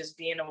used to just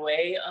being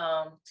away.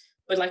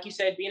 But like you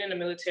said, being in a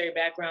military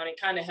background,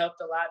 it kind of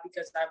helped a lot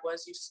because I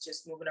was used to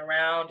just moving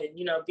around and,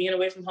 you know, being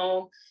away from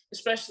home,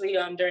 especially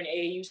during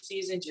AAU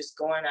season, just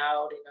going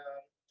out and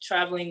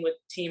traveling with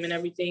the team and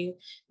everything.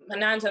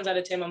 9 times out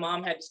of 10, my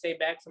mom had to stay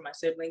back for my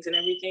siblings and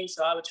everything.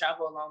 So I would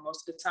travel along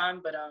most of the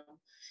time. But,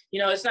 you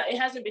know, it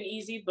hasn't been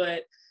easy,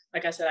 but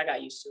like I said, I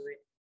got used to it.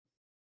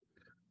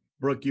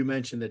 Brooke, you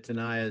mentioned that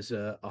T'Niya is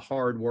a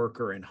hard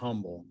worker and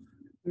humble.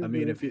 I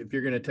mean, if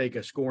you're going to take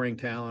a scoring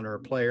talent or a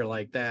player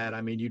like that, I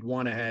mean, you'd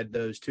want to add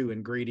those two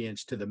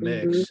ingredients to the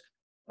mix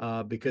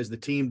because the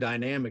team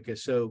dynamic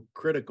is so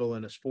critical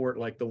in a sport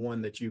like the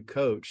one that you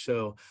coach.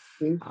 So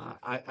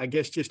I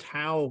guess just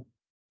how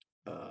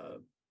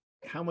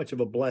much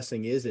of a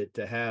blessing is it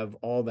to have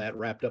all that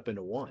wrapped up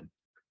into one?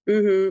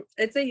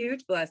 It's a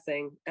huge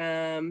blessing.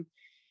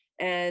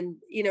 And,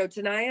 you know,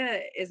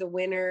 T'Niya is a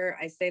winner.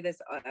 I say this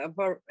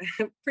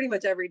pretty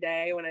much every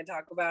day when I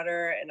talk about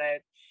her. And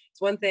it's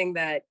one thing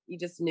that you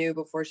just knew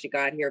before she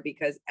got here,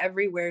 because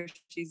everywhere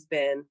she's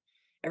been,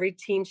 every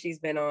team she's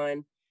been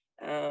on,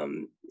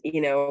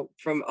 you know,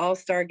 from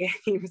all-star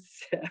games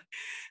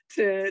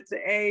to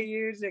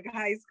AAU, to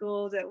high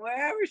school, to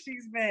wherever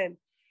she's been,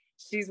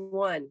 she's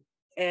won.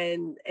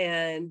 And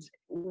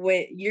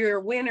when you're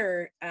a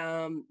winner,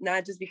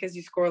 not just because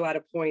you score a lot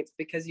of points,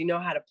 because you know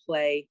how to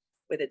play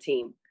with a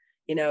team.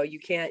 You know, you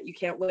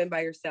can't win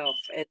by yourself.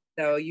 And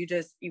so you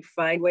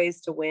find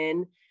ways to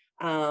win.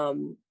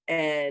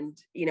 And,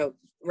 you know,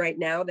 right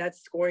now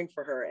that's scoring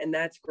for her, and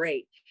that's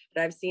great.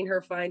 But I've seen her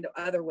find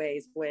other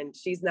ways when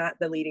she's not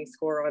the leading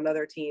scorer on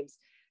other teams.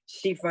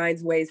 She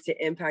finds ways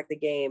to impact the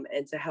game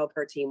and to help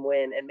her team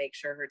win and make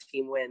sure her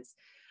team wins.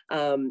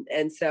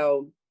 And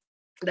so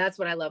that's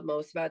what I love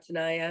most about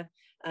T'Niya.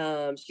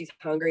 She's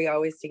hungry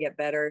always to get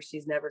better.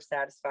 She's never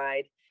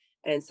satisfied.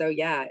 And so,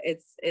 yeah,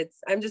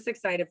 I'm just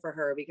excited for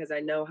her because I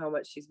know how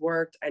much she's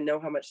worked. I know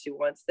how much she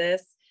wants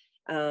this.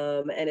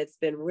 And it's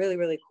been really,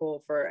 really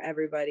cool for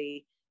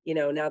everybody, you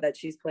know, now that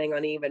she's playing on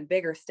an even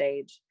bigger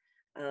stage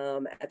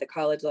at the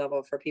college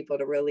level, for people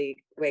to really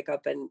wake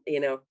up and,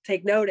 you know,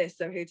 take notice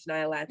of who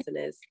T'Niya Latson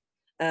is.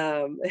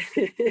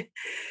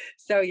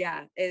 So,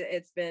 yeah,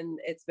 it's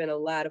been a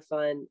lot of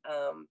fun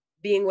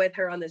being with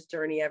her on this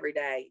journey every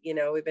day. You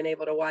know, we've been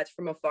able to watch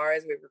from afar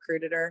as we've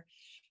recruited her,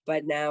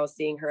 but now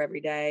seeing her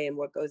every day and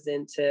what goes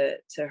into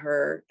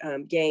her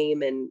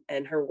game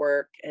and her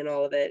work and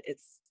all of it,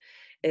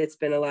 it's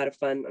been a lot of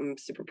fun. I'm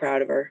super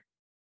proud of her.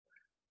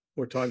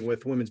 We're talking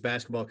with women's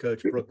basketball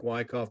coach Brooke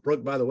Wyckoff.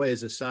 Brooke, by the way,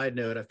 as a side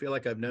note, I feel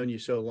like I've known you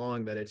so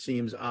long that it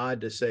seems odd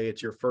to say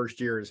it's your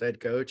first year as head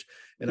coach.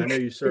 And I know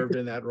you served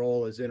in that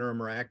role as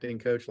interim or acting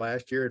coach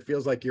last year. It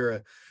feels like you're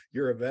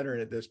a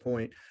veteran at this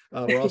point.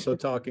 We're also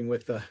talking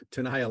with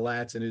T'Niya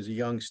Latson, who's a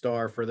young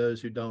star. For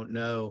those who don't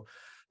know,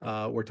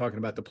 we're talking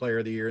about the player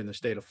of the year in the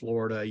state of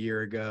Florida a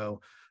year ago.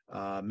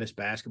 Miss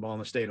Basketball in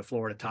the state of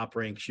Florida, top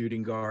ranked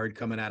shooting guard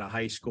coming out of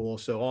high school.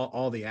 So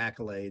all the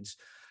accolades.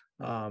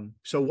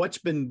 So what's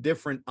been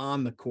different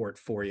on the court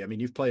for you? I mean,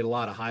 you've played a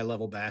lot of high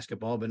level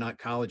basketball, but not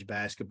college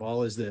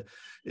basketball. Is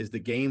the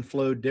game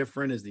flow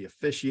different? Is the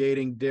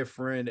officiating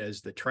different?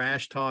 Is the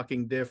trash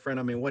talking different?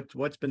 I mean,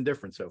 what's been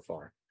different so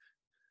far?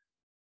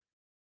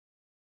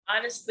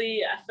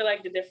 Honestly, I feel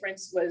like the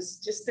difference was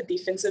just the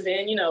defensive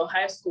end.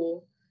 High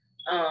school,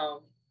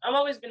 I've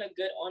always been a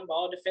good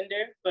on-ball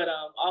defender, but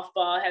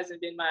off-ball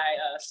hasn't been my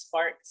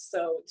spark.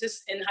 So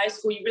just in high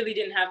school, you really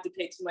didn't have to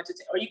pay too much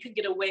attention, or you could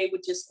get away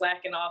with just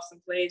slacking off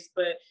some plays.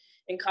 But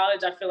in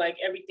college, I feel like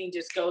everything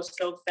just goes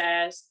so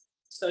fast.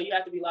 So you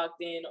have to be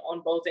locked in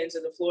on both ends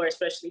of the floor,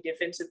 especially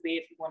defensively,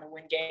 if you want to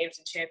win games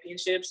and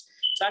championships.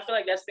 So I feel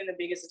like that's been the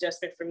biggest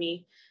adjustment for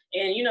me.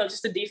 And,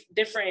 just the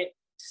different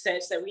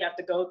sets that we have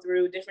to go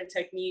through, different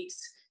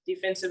techniques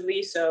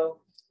defensively.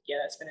 So, yeah,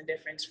 that's been a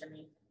difference for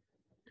me.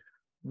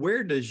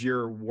 Where does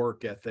your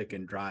work ethic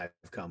and drive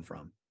come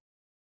from?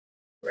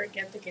 Work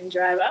ethic and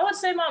drive. I would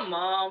say my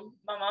mom.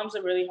 My mom's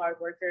a really hard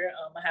worker.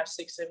 I have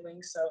 6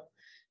 siblings. So,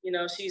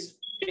 she's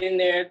been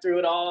there through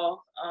it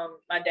all.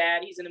 My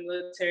dad, he's in the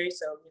military.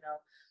 So,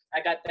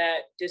 I got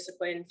that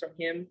discipline from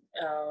him.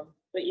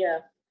 But yeah.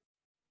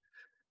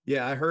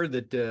 Yeah, I heard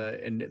that,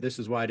 and this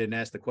is why I didn't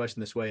ask the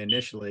question this way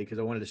initially, because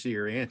I wanted to see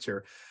your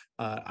answer.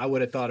 I would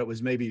have thought it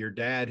was maybe your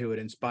dad who had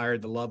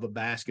inspired the love of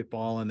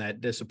basketball and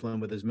that discipline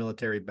with his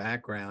military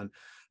background.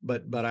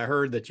 But I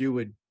heard that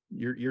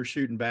you're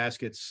shooting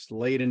baskets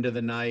late into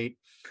the night,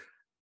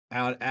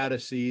 out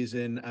of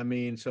season. I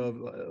mean,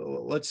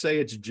 so let's say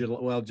it's July.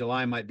 Well,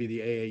 July might be the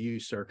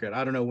AAU circuit.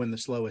 I don't know when the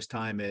slowest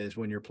time is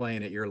when you're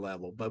playing at your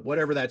level, but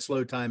whatever that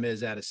slow time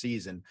is out of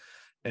season,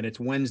 and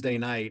it's Wednesday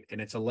night and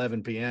it's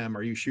 11 p.m.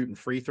 Are you shooting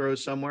free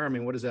throws somewhere? I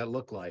mean, what does that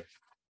look like?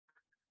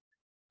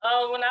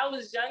 When I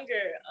was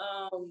younger,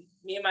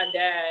 me and my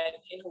dad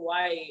in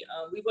Hawaii,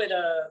 we would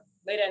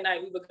late at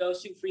night, we would go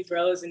shoot free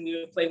throws and we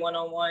would play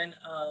one-on-one.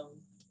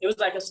 It was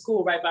like a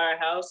school right by our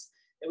house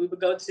that we would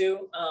go to.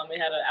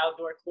 It had an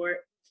outdoor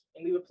court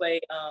and we would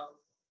play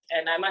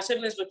at night. My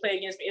siblings would play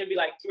against me. It would be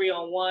like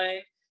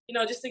 3-on-1,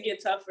 just to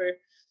get tougher.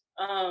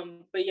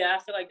 But yeah,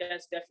 I feel like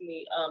that's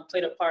definitely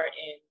played a part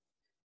in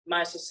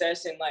my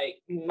success and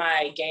like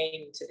my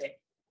game today.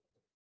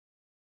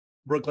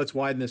 Brooke, let's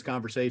widen this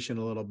conversation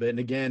a little bit. And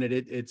again,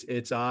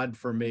 it's odd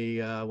for me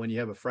when you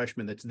have a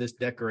freshman that's this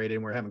decorated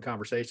and we're having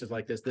conversations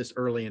like this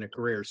early in a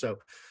career. So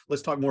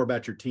let's talk more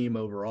about your team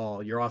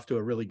overall. You're off to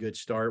a really good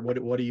start.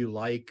 What do you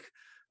like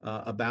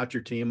about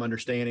your team,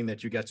 understanding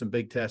that you got some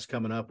big tests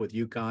coming up with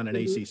UConn and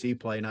ACC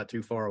play not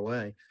too far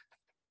away?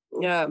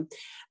 Yeah.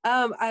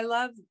 I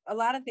love a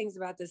lot of things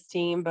about this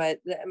team, but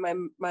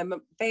my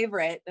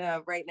favorite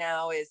right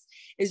now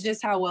is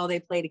just how well they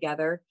play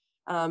together.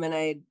 And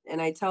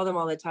I tell them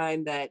all the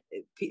time that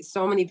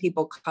so many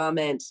people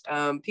comment,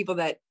 people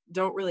that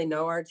don't really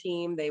know our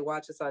team, they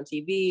watch us on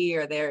TV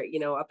or they're,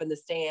 up in the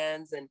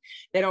stands and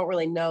they don't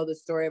really know the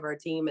story of our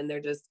team. And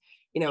they're just,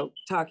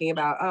 talking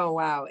about, oh,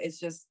 wow, it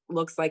just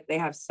looks like they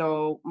have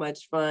so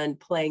much fun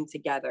playing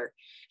together.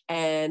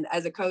 And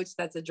as a coach,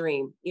 that's a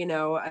dream.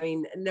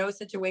 No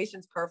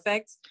situation's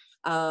perfect.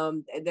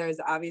 There's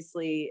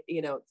obviously,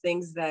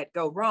 things that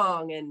go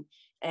wrong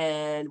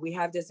and we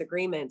have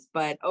disagreements,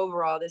 but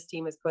overall, this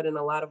team has put in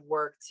a lot of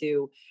work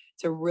to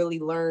really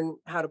learn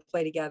how to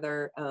play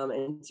together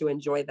and to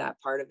enjoy that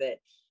part of it.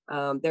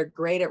 They're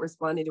great at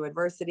responding to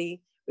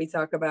adversity. We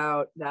talk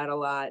about that a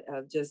lot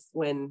of just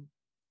when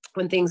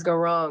things go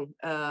wrong,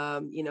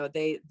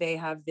 they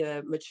have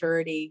the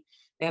maturity,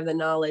 they have the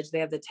knowledge, they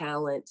have the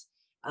talent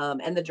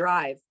and the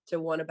drive to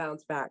want to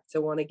bounce back,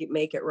 to want to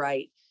make it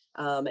right.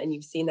 And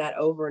you've seen that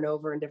over and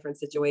over in different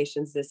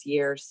situations this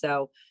year.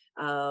 So,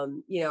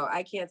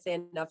 I can't say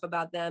enough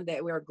about them.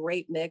 That we're a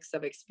great mix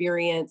of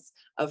experience,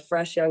 of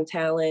fresh young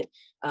talent,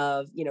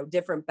 of,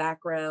 different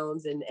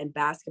backgrounds and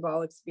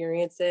basketball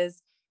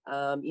experiences,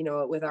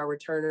 with our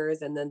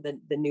returners and then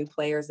the new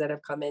players that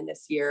have come in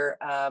this year.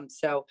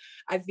 So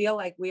I feel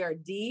like we are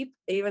deep,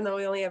 even though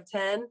we only have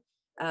 10.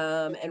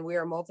 And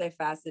we're a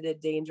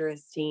multifaceted,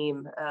 dangerous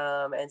team.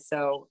 And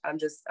so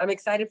I'm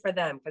excited for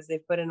them because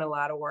they've put in a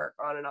lot of work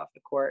on and off the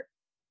court.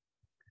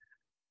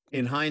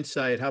 In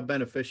hindsight, how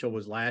beneficial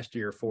was last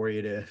year for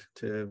you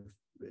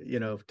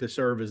to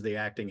serve as the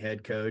acting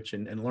head coach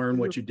and learn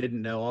what you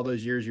didn't know? All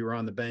those years you were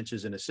on the bench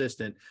as an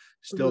assistant,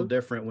 still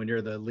different when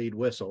you're the lead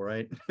whistle,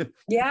 right?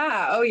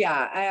 Yeah. Oh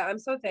yeah. I'm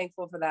so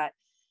thankful for that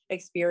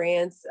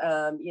experience.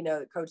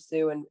 Coach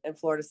Sue and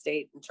Florida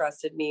State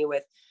entrusted me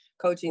with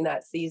coaching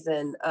that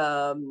season.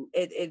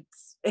 It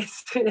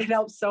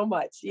helps so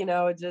much,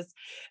 just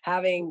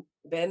having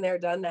been there,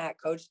 done that,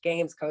 coached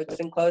games, coached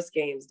in close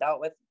games, dealt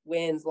with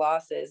wins,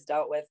 losses,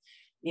 dealt with,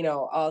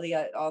 all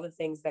the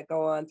things that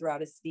go on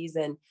throughout a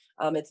season.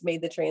 It's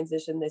made the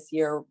transition this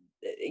year,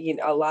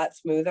 a lot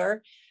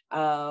smoother.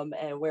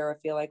 And where I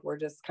feel like we're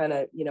just kind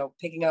of,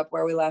 picking up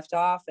where we left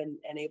off and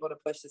able to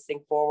push this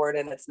thing forward.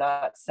 And it's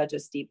not such a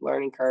steep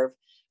learning curve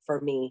for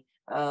me.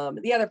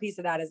 The other piece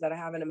of that is that I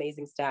have an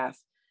amazing staff.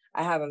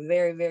 I have a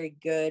very, very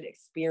good,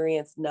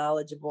 experienced,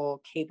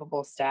 knowledgeable,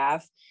 capable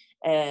staff.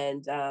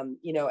 And,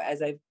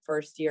 as a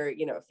first year,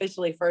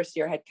 officially first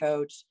year head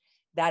coach,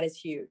 that is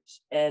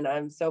huge. And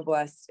I'm so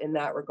blessed in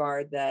that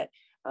regard that,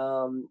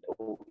 a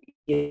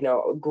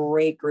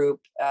great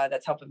group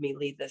that's helping me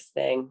lead this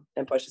thing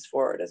and push us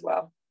forward as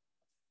well.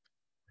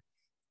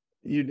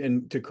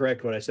 And to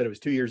correct what I said, it was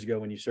 2 years ago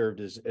when you served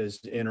as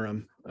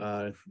interim.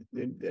 I've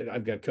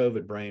got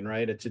COVID brain,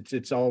 right?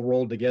 It's all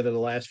rolled together. The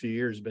last few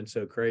years have been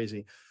so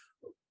crazy.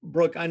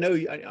 Brooke, I know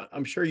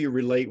I'm sure you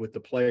relate with the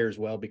players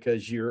well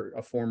because you're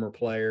a former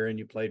player and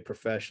you played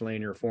professionally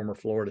and you're a former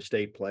Florida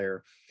State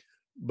player,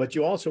 but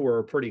you also were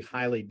a pretty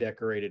highly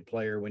decorated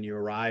player when you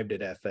arrived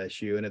at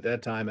FSU. And at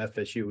that time,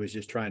 FSU was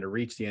just trying to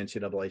reach the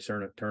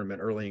NCAA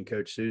tournament early in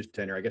Coach Sue's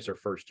tenure, I guess her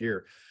first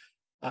year.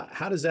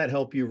 How does that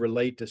help you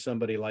relate to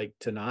somebody like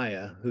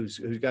T'Niya, who's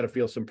got to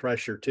feel some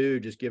pressure too,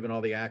 just given all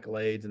the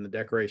accolades and the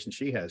decoration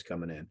she has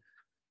coming in?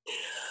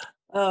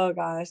 Oh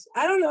gosh,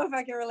 I don't know if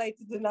I can relate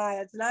to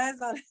T'Niya.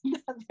 T'Niya's on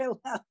another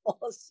level.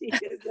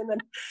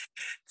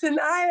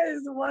 T'Niya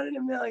is 1 in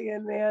a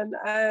million, man.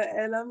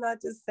 And I'm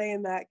not just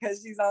saying that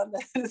because she's on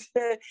this.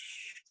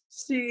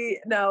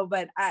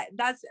 But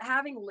that's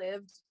having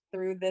lived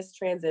through this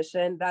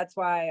transition. That's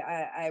why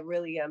I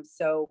really am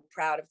so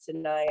proud of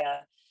T'Niya.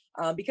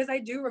 Because I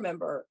do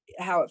remember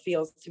how it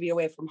feels to be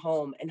away from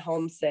home and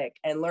homesick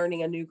and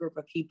learning a new group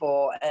of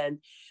people and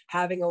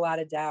having a lot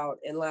of doubt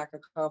and lack of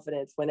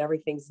confidence when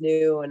everything's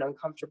new and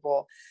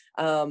uncomfortable.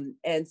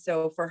 And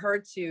so for her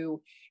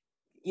to,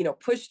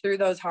 push through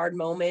those hard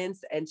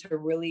moments and to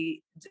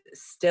really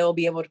still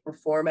be able to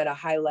perform at a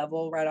high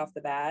level right off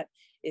the bat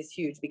is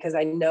huge because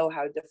I know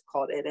how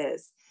difficult it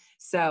is.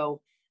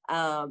 So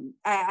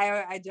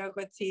I joke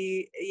with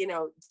T,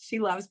 she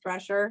loves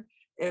pressure.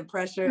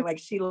 Pressure, like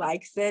she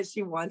likes it,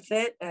 she wants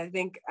it. And I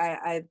think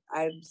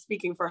I'm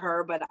speaking for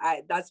her, but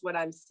that's what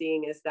I'm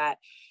seeing is that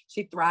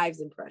she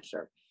thrives in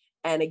pressure.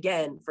 And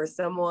again, for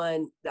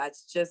someone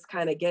that's just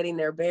kind of getting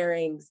their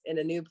bearings in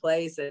a new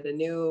place and a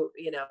new,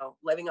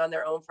 living on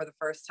their own for the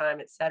first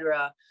time,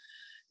 etc.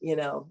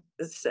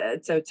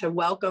 So to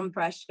welcome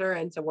pressure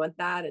and to want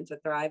that and to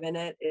thrive in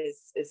it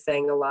is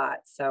saying a lot.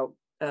 So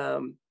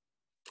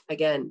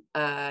again,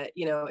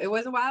 it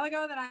was a while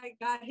ago that I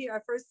got here. I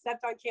first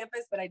stepped on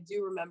campus, but I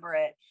do remember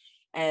it.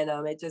 And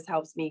it just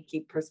helps me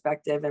keep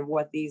perspective and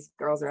what these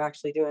girls are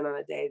actually doing on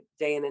a day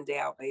in and day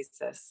out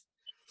basis.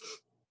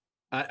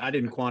 I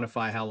didn't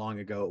quantify how long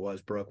ago it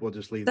was, Brooke. We'll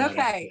just leave that.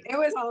 Okay. It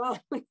was a long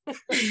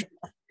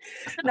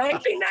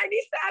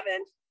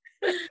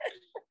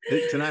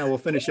 1997. Tonight we'll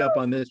finish up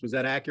on this. Was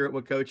that accurate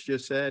what Coach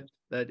just said?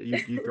 That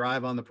you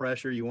thrive on the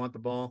pressure, you want the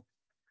ball?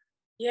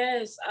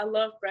 Yes, I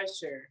love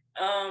pressure.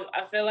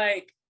 I feel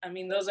like,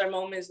 those are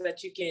moments that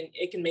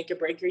it can make or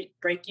break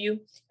you.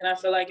 And I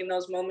feel like in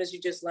those moments,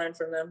 you just learn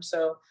from them.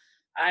 So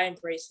I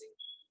embrace it.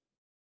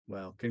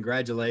 Well,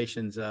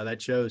 congratulations. That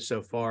shows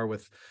so far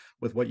with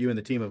what you and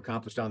the team have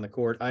accomplished on the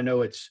court. I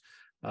know it's,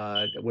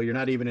 you're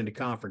not even into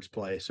conference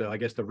play. So I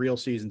guess the real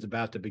season's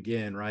about to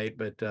begin, right?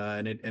 But,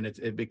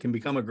 it can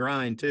become a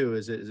grind too,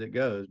 as it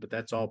goes, but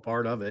that's all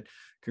part of it.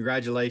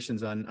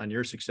 Congratulations on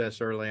your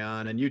success early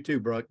on. And you too,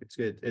 Brooke.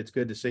 It's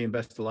good to see, and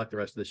best of luck the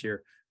rest of this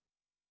year.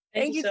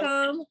 Thank you,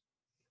 Tom.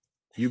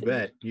 You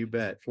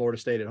bet. Florida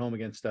State at home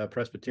against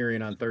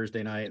Presbyterian on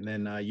Thursday night, and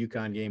then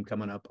UConn game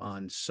coming up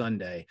on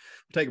Sunday.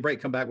 We'll take a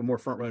break, come back with more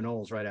Front Row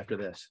Noles right after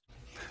this.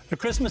 The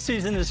Christmas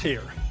season is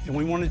here, and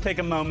we want to take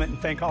a moment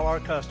and thank all our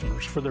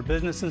customers for their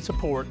business and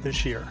support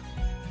this year.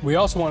 We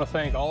also want to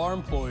thank all our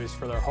employees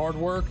for their hard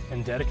work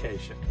and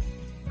dedication.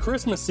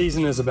 Christmas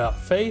season is about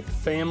faith,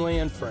 family,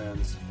 and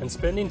friends, and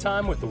spending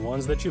time with the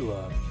ones that you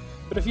love.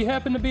 But if you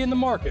happen to be in the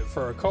market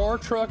for a car,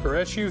 truck, or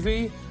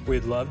SUV,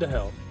 we'd love to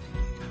help.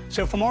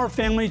 So from our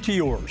family to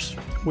yours,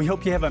 we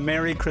hope you have a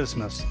Merry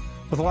Christmas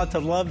with lots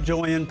of love,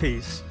 joy, and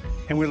peace,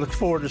 and we look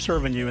forward to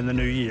serving you in the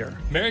new year.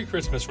 Merry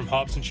Christmas from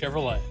Hobson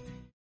Chevrolet.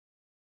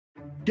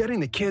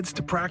 Getting the kids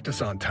to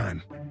practice on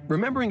time.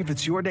 Remembering if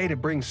it's your day to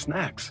bring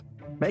snacks.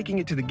 Making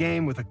it to the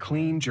game with a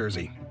clean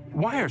jersey.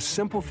 Why are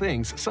simple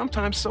things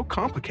sometimes so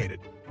complicated?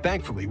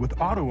 Thankfully,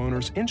 with Auto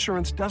Owners,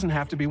 insurance doesn't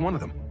have to be one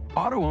of them.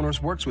 Auto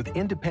Owners works with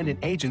independent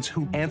agents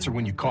who answer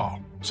when you call,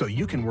 so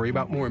you can worry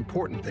about more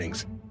important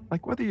things,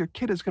 like whether your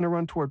kid is going to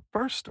run toward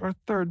first or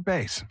third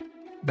base.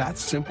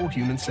 That's simple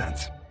human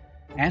sense.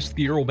 Ask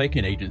the Earl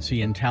Bacon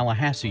Agency in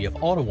Tallahassee if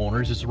Auto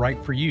Owners is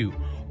right for you,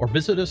 or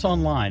visit us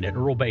online at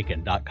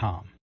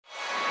earlbacon.com.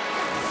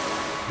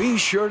 Be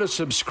sure to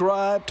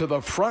subscribe to the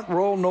Front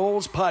Row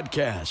Noles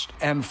podcast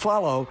and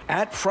follow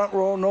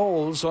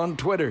 @FrontRowNoles on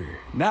Twitter.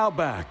 Now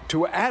back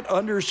to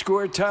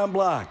 @_Tom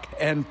Block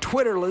and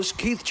Twitterless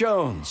Keith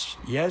Jones.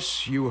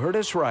 Yes, you heard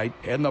us right,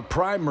 in the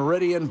Prime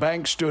Meridian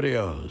Bank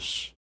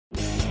Studios. A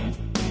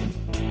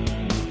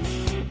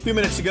few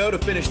minutes ago to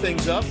finish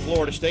things up,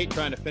 Florida State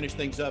trying to finish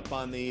things up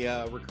on the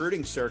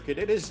recruiting circuit.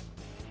 It's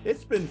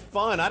been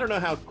fun. I don't know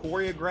how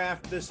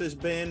choreographed this has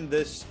been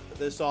this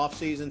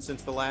offseason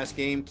since the last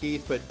game,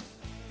 Keith, but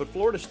but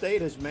Florida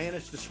State has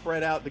managed to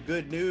spread out the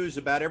good news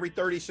about every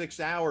 36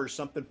 hours,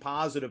 something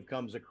positive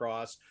comes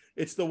across.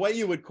 It's the way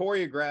you would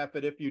choreograph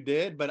it if you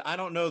did, but I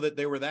don't know that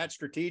they were that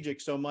strategic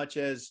so much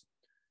as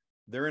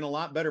they're in a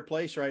lot better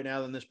place right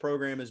now than this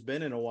program has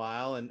been in a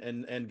while.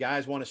 And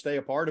guys want to stay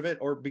a part of it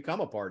or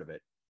become a part of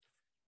it.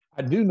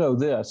 I do know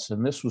this,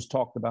 and this was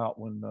talked about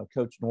when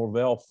Coach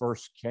Norvell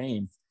first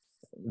came.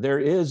 There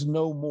is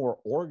no more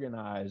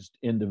organized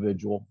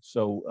individual.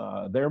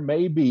 So there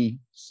may be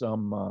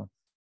some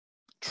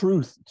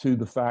truth to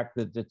the fact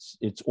that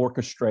it's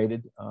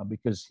orchestrated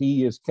because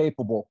he is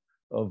capable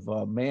of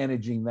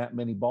managing that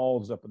many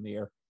balls up in the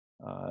air.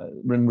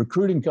 When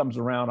recruiting comes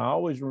around, I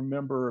always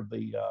remember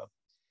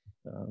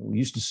we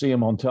used to see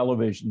them on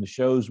television, the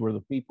shows where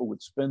the people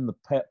would spin the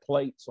pet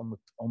plates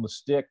on the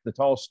stick, the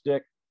tall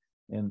stick,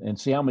 and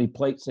see how many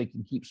plates they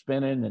can keep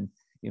spinning. And,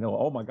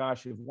 oh my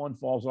gosh, if one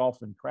falls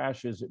off and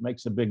crashes, it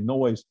makes a big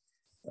noise.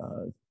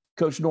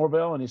 Coach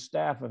Norvell and his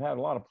staff have had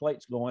a lot of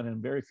plates going,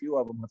 and very few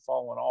of them have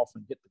fallen off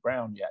and hit the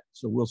ground yet.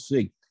 So we'll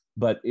see.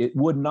 But it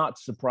would not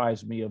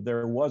surprise me if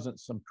there wasn't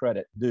some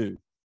credit due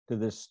to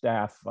this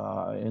staff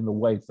in the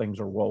way things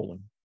are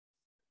rolling.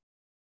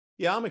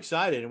 Yeah, I'm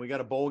excited. And we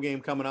got a bowl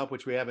game coming up,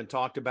 which we haven't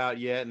talked about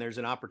yet. And there's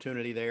an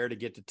opportunity there to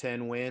get to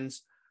 10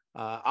 wins.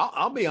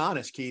 I'll be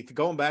honest, Keith,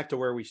 going back to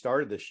where we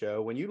started the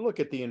show, when you look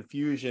at the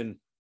infusion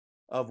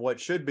of what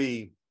should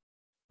be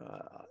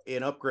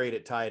an upgrade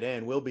at tight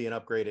end, will be an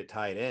upgrade at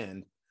tight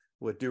end,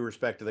 with due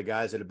respect to the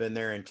guys that have been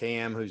there, and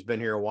Cam, who's been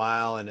here a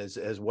while and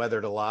has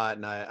weathered a lot.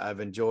 And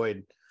I've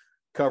enjoyed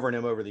covering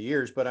him over the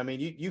years. But I mean,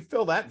 you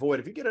fill that void.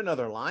 If you get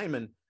another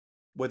lineman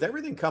with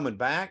everything coming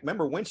back,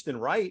 remember Winston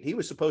Wright, he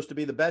was supposed to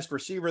be the best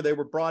receiver they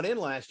were brought in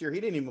last year.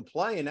 He didn't even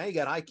play. And now you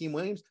got Hakeem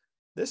Williams.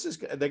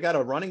 They got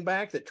a running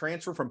back that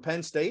transferred from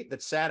Penn State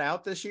that sat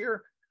out this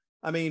year.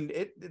 I mean,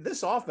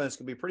 this offense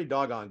can be pretty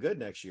doggone good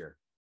next year.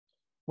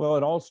 Well,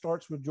 it all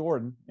starts with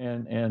Jordan,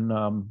 and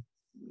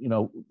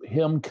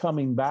him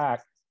coming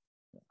back,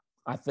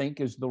 I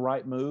think, is the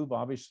right move.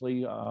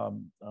 Obviously,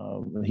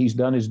 he's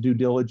done his due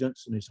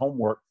diligence and his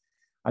homework.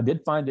 I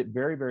did find it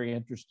very, very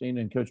interesting,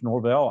 and Coach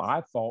Norvell,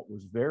 I thought,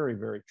 was very,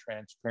 very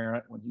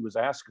transparent when he was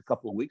asked a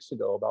couple of weeks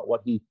ago about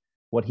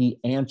what he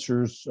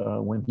answers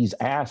when he's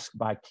asked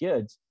by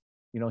kids.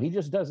 He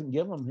just doesn't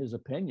give them his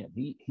opinion.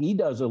 He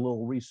does a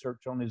little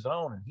research on his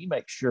own, and he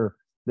makes sure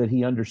that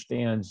he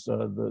understands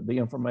the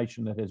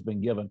information that has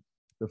been given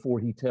before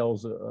he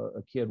tells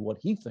a kid what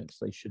he thinks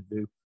they should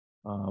do.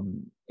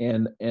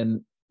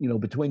 And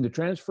between the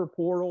transfer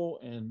portal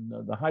and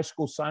the high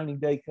school signing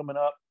day coming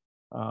up,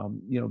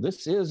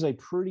 this is a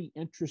pretty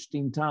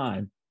interesting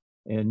time.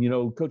 And,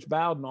 Coach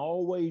Bowden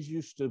always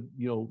used to,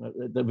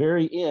 at the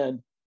very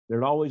end,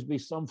 there'd always be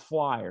some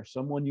flyer,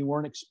 someone you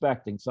weren't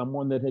expecting,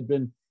 someone that had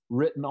been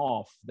written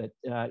off that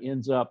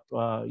ends up,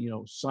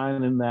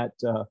 signing that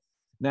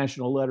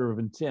national letter of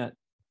intent.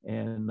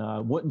 And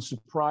wouldn't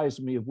surprise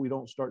me if we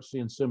don't start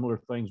seeing similar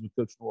things with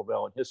Coach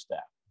Norvell and his staff.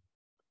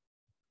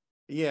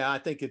 Yeah, I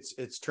think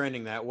it's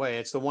trending that way.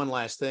 It's the one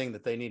last thing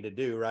that they need to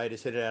do, right,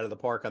 is hit it out of the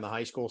park on the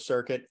high school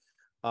circuit.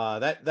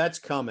 That's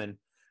coming.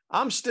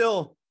 I'm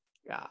still,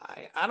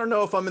 I don't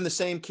know if I'm in the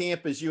same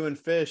camp as you and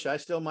Fish. I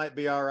still might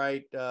be all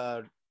right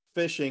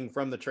fishing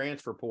from the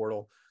transfer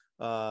portal.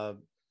 I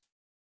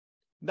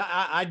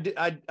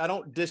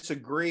don't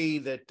disagree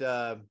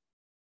that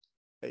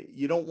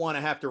you don't want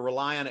to have to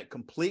rely on it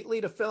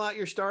completely to fill out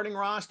your starting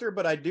roster,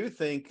 but I do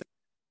think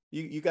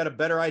you got a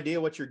better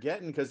idea what you're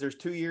getting, because there's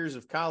 2 years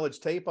of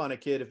college tape on a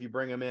kid if you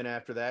bring them in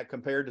after that,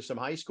 compared to some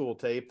high school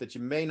tape that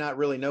you may not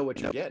really know what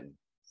you're getting.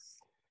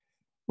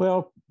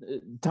 Well,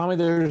 Tommy,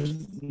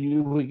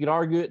 we could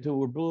argue it till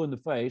we're blue in the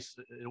face.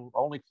 It'll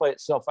only play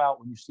itself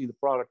out when you see the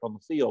product on the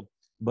field.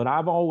 But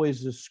I've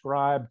always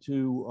ascribed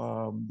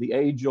to the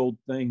age-old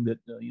thing that,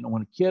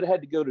 when a kid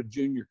had to go to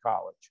junior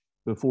college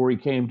before he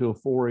came to a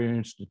four-year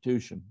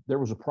institution, there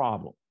was a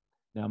problem.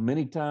 Now,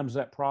 many times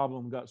that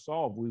problem got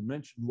solved. We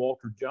mentioned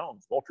Walter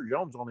Jones. Walter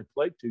Jones only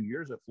played 2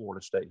 years at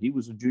Florida State. He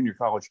was a junior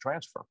college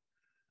transfer,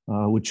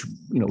 which,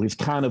 is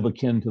kind of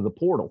akin to the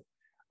portal.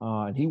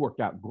 And he worked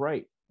out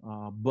great.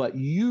 But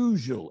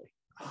usually,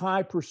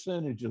 high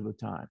percentage of the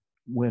time,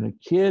 when a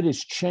kid is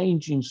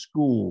changing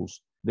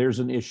schools, there's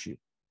an issue.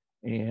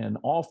 And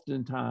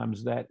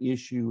oftentimes that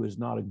issue is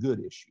not a good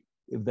issue.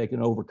 If they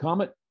can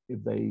overcome it,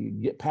 if they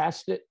get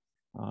past it,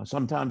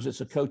 sometimes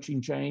it's a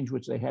coaching change,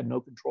 which they had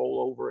no control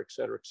over, et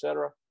cetera, et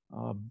cetera.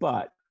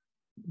 But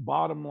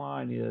bottom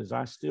line is,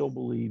 I still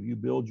believe you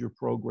build your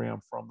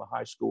program from the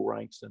high school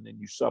ranks and then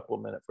you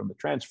supplement it from the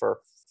transfer.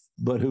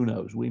 But who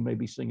knows? We may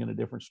be singing a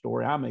different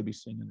story. I may be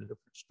singing a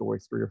different story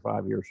 3 or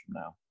 5 years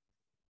from now.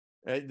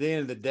 At the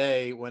end of the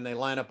day, when they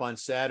line up on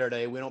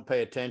Saturday, we don't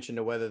pay attention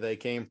to whether they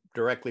came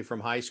directly from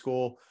high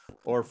school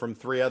or from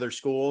 3 other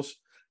schools.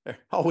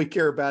 All we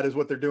care about is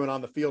what they're doing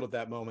on the field at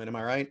that moment. Am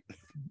I right?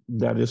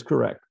 That is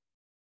correct.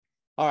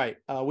 All right.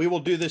 We will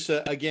do this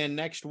again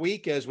next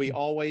week, as we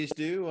always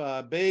do.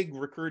 Big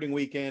recruiting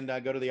weekend.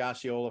 Go to the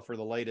Osceola for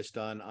the latest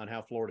on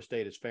how Florida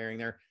State is faring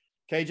there.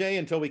 KJ,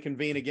 until we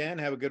convene again,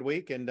 have a good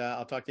week, and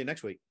I'll talk to you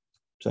next week.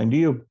 Same to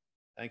you.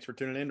 Thanks for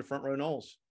tuning in to Front Row Noles.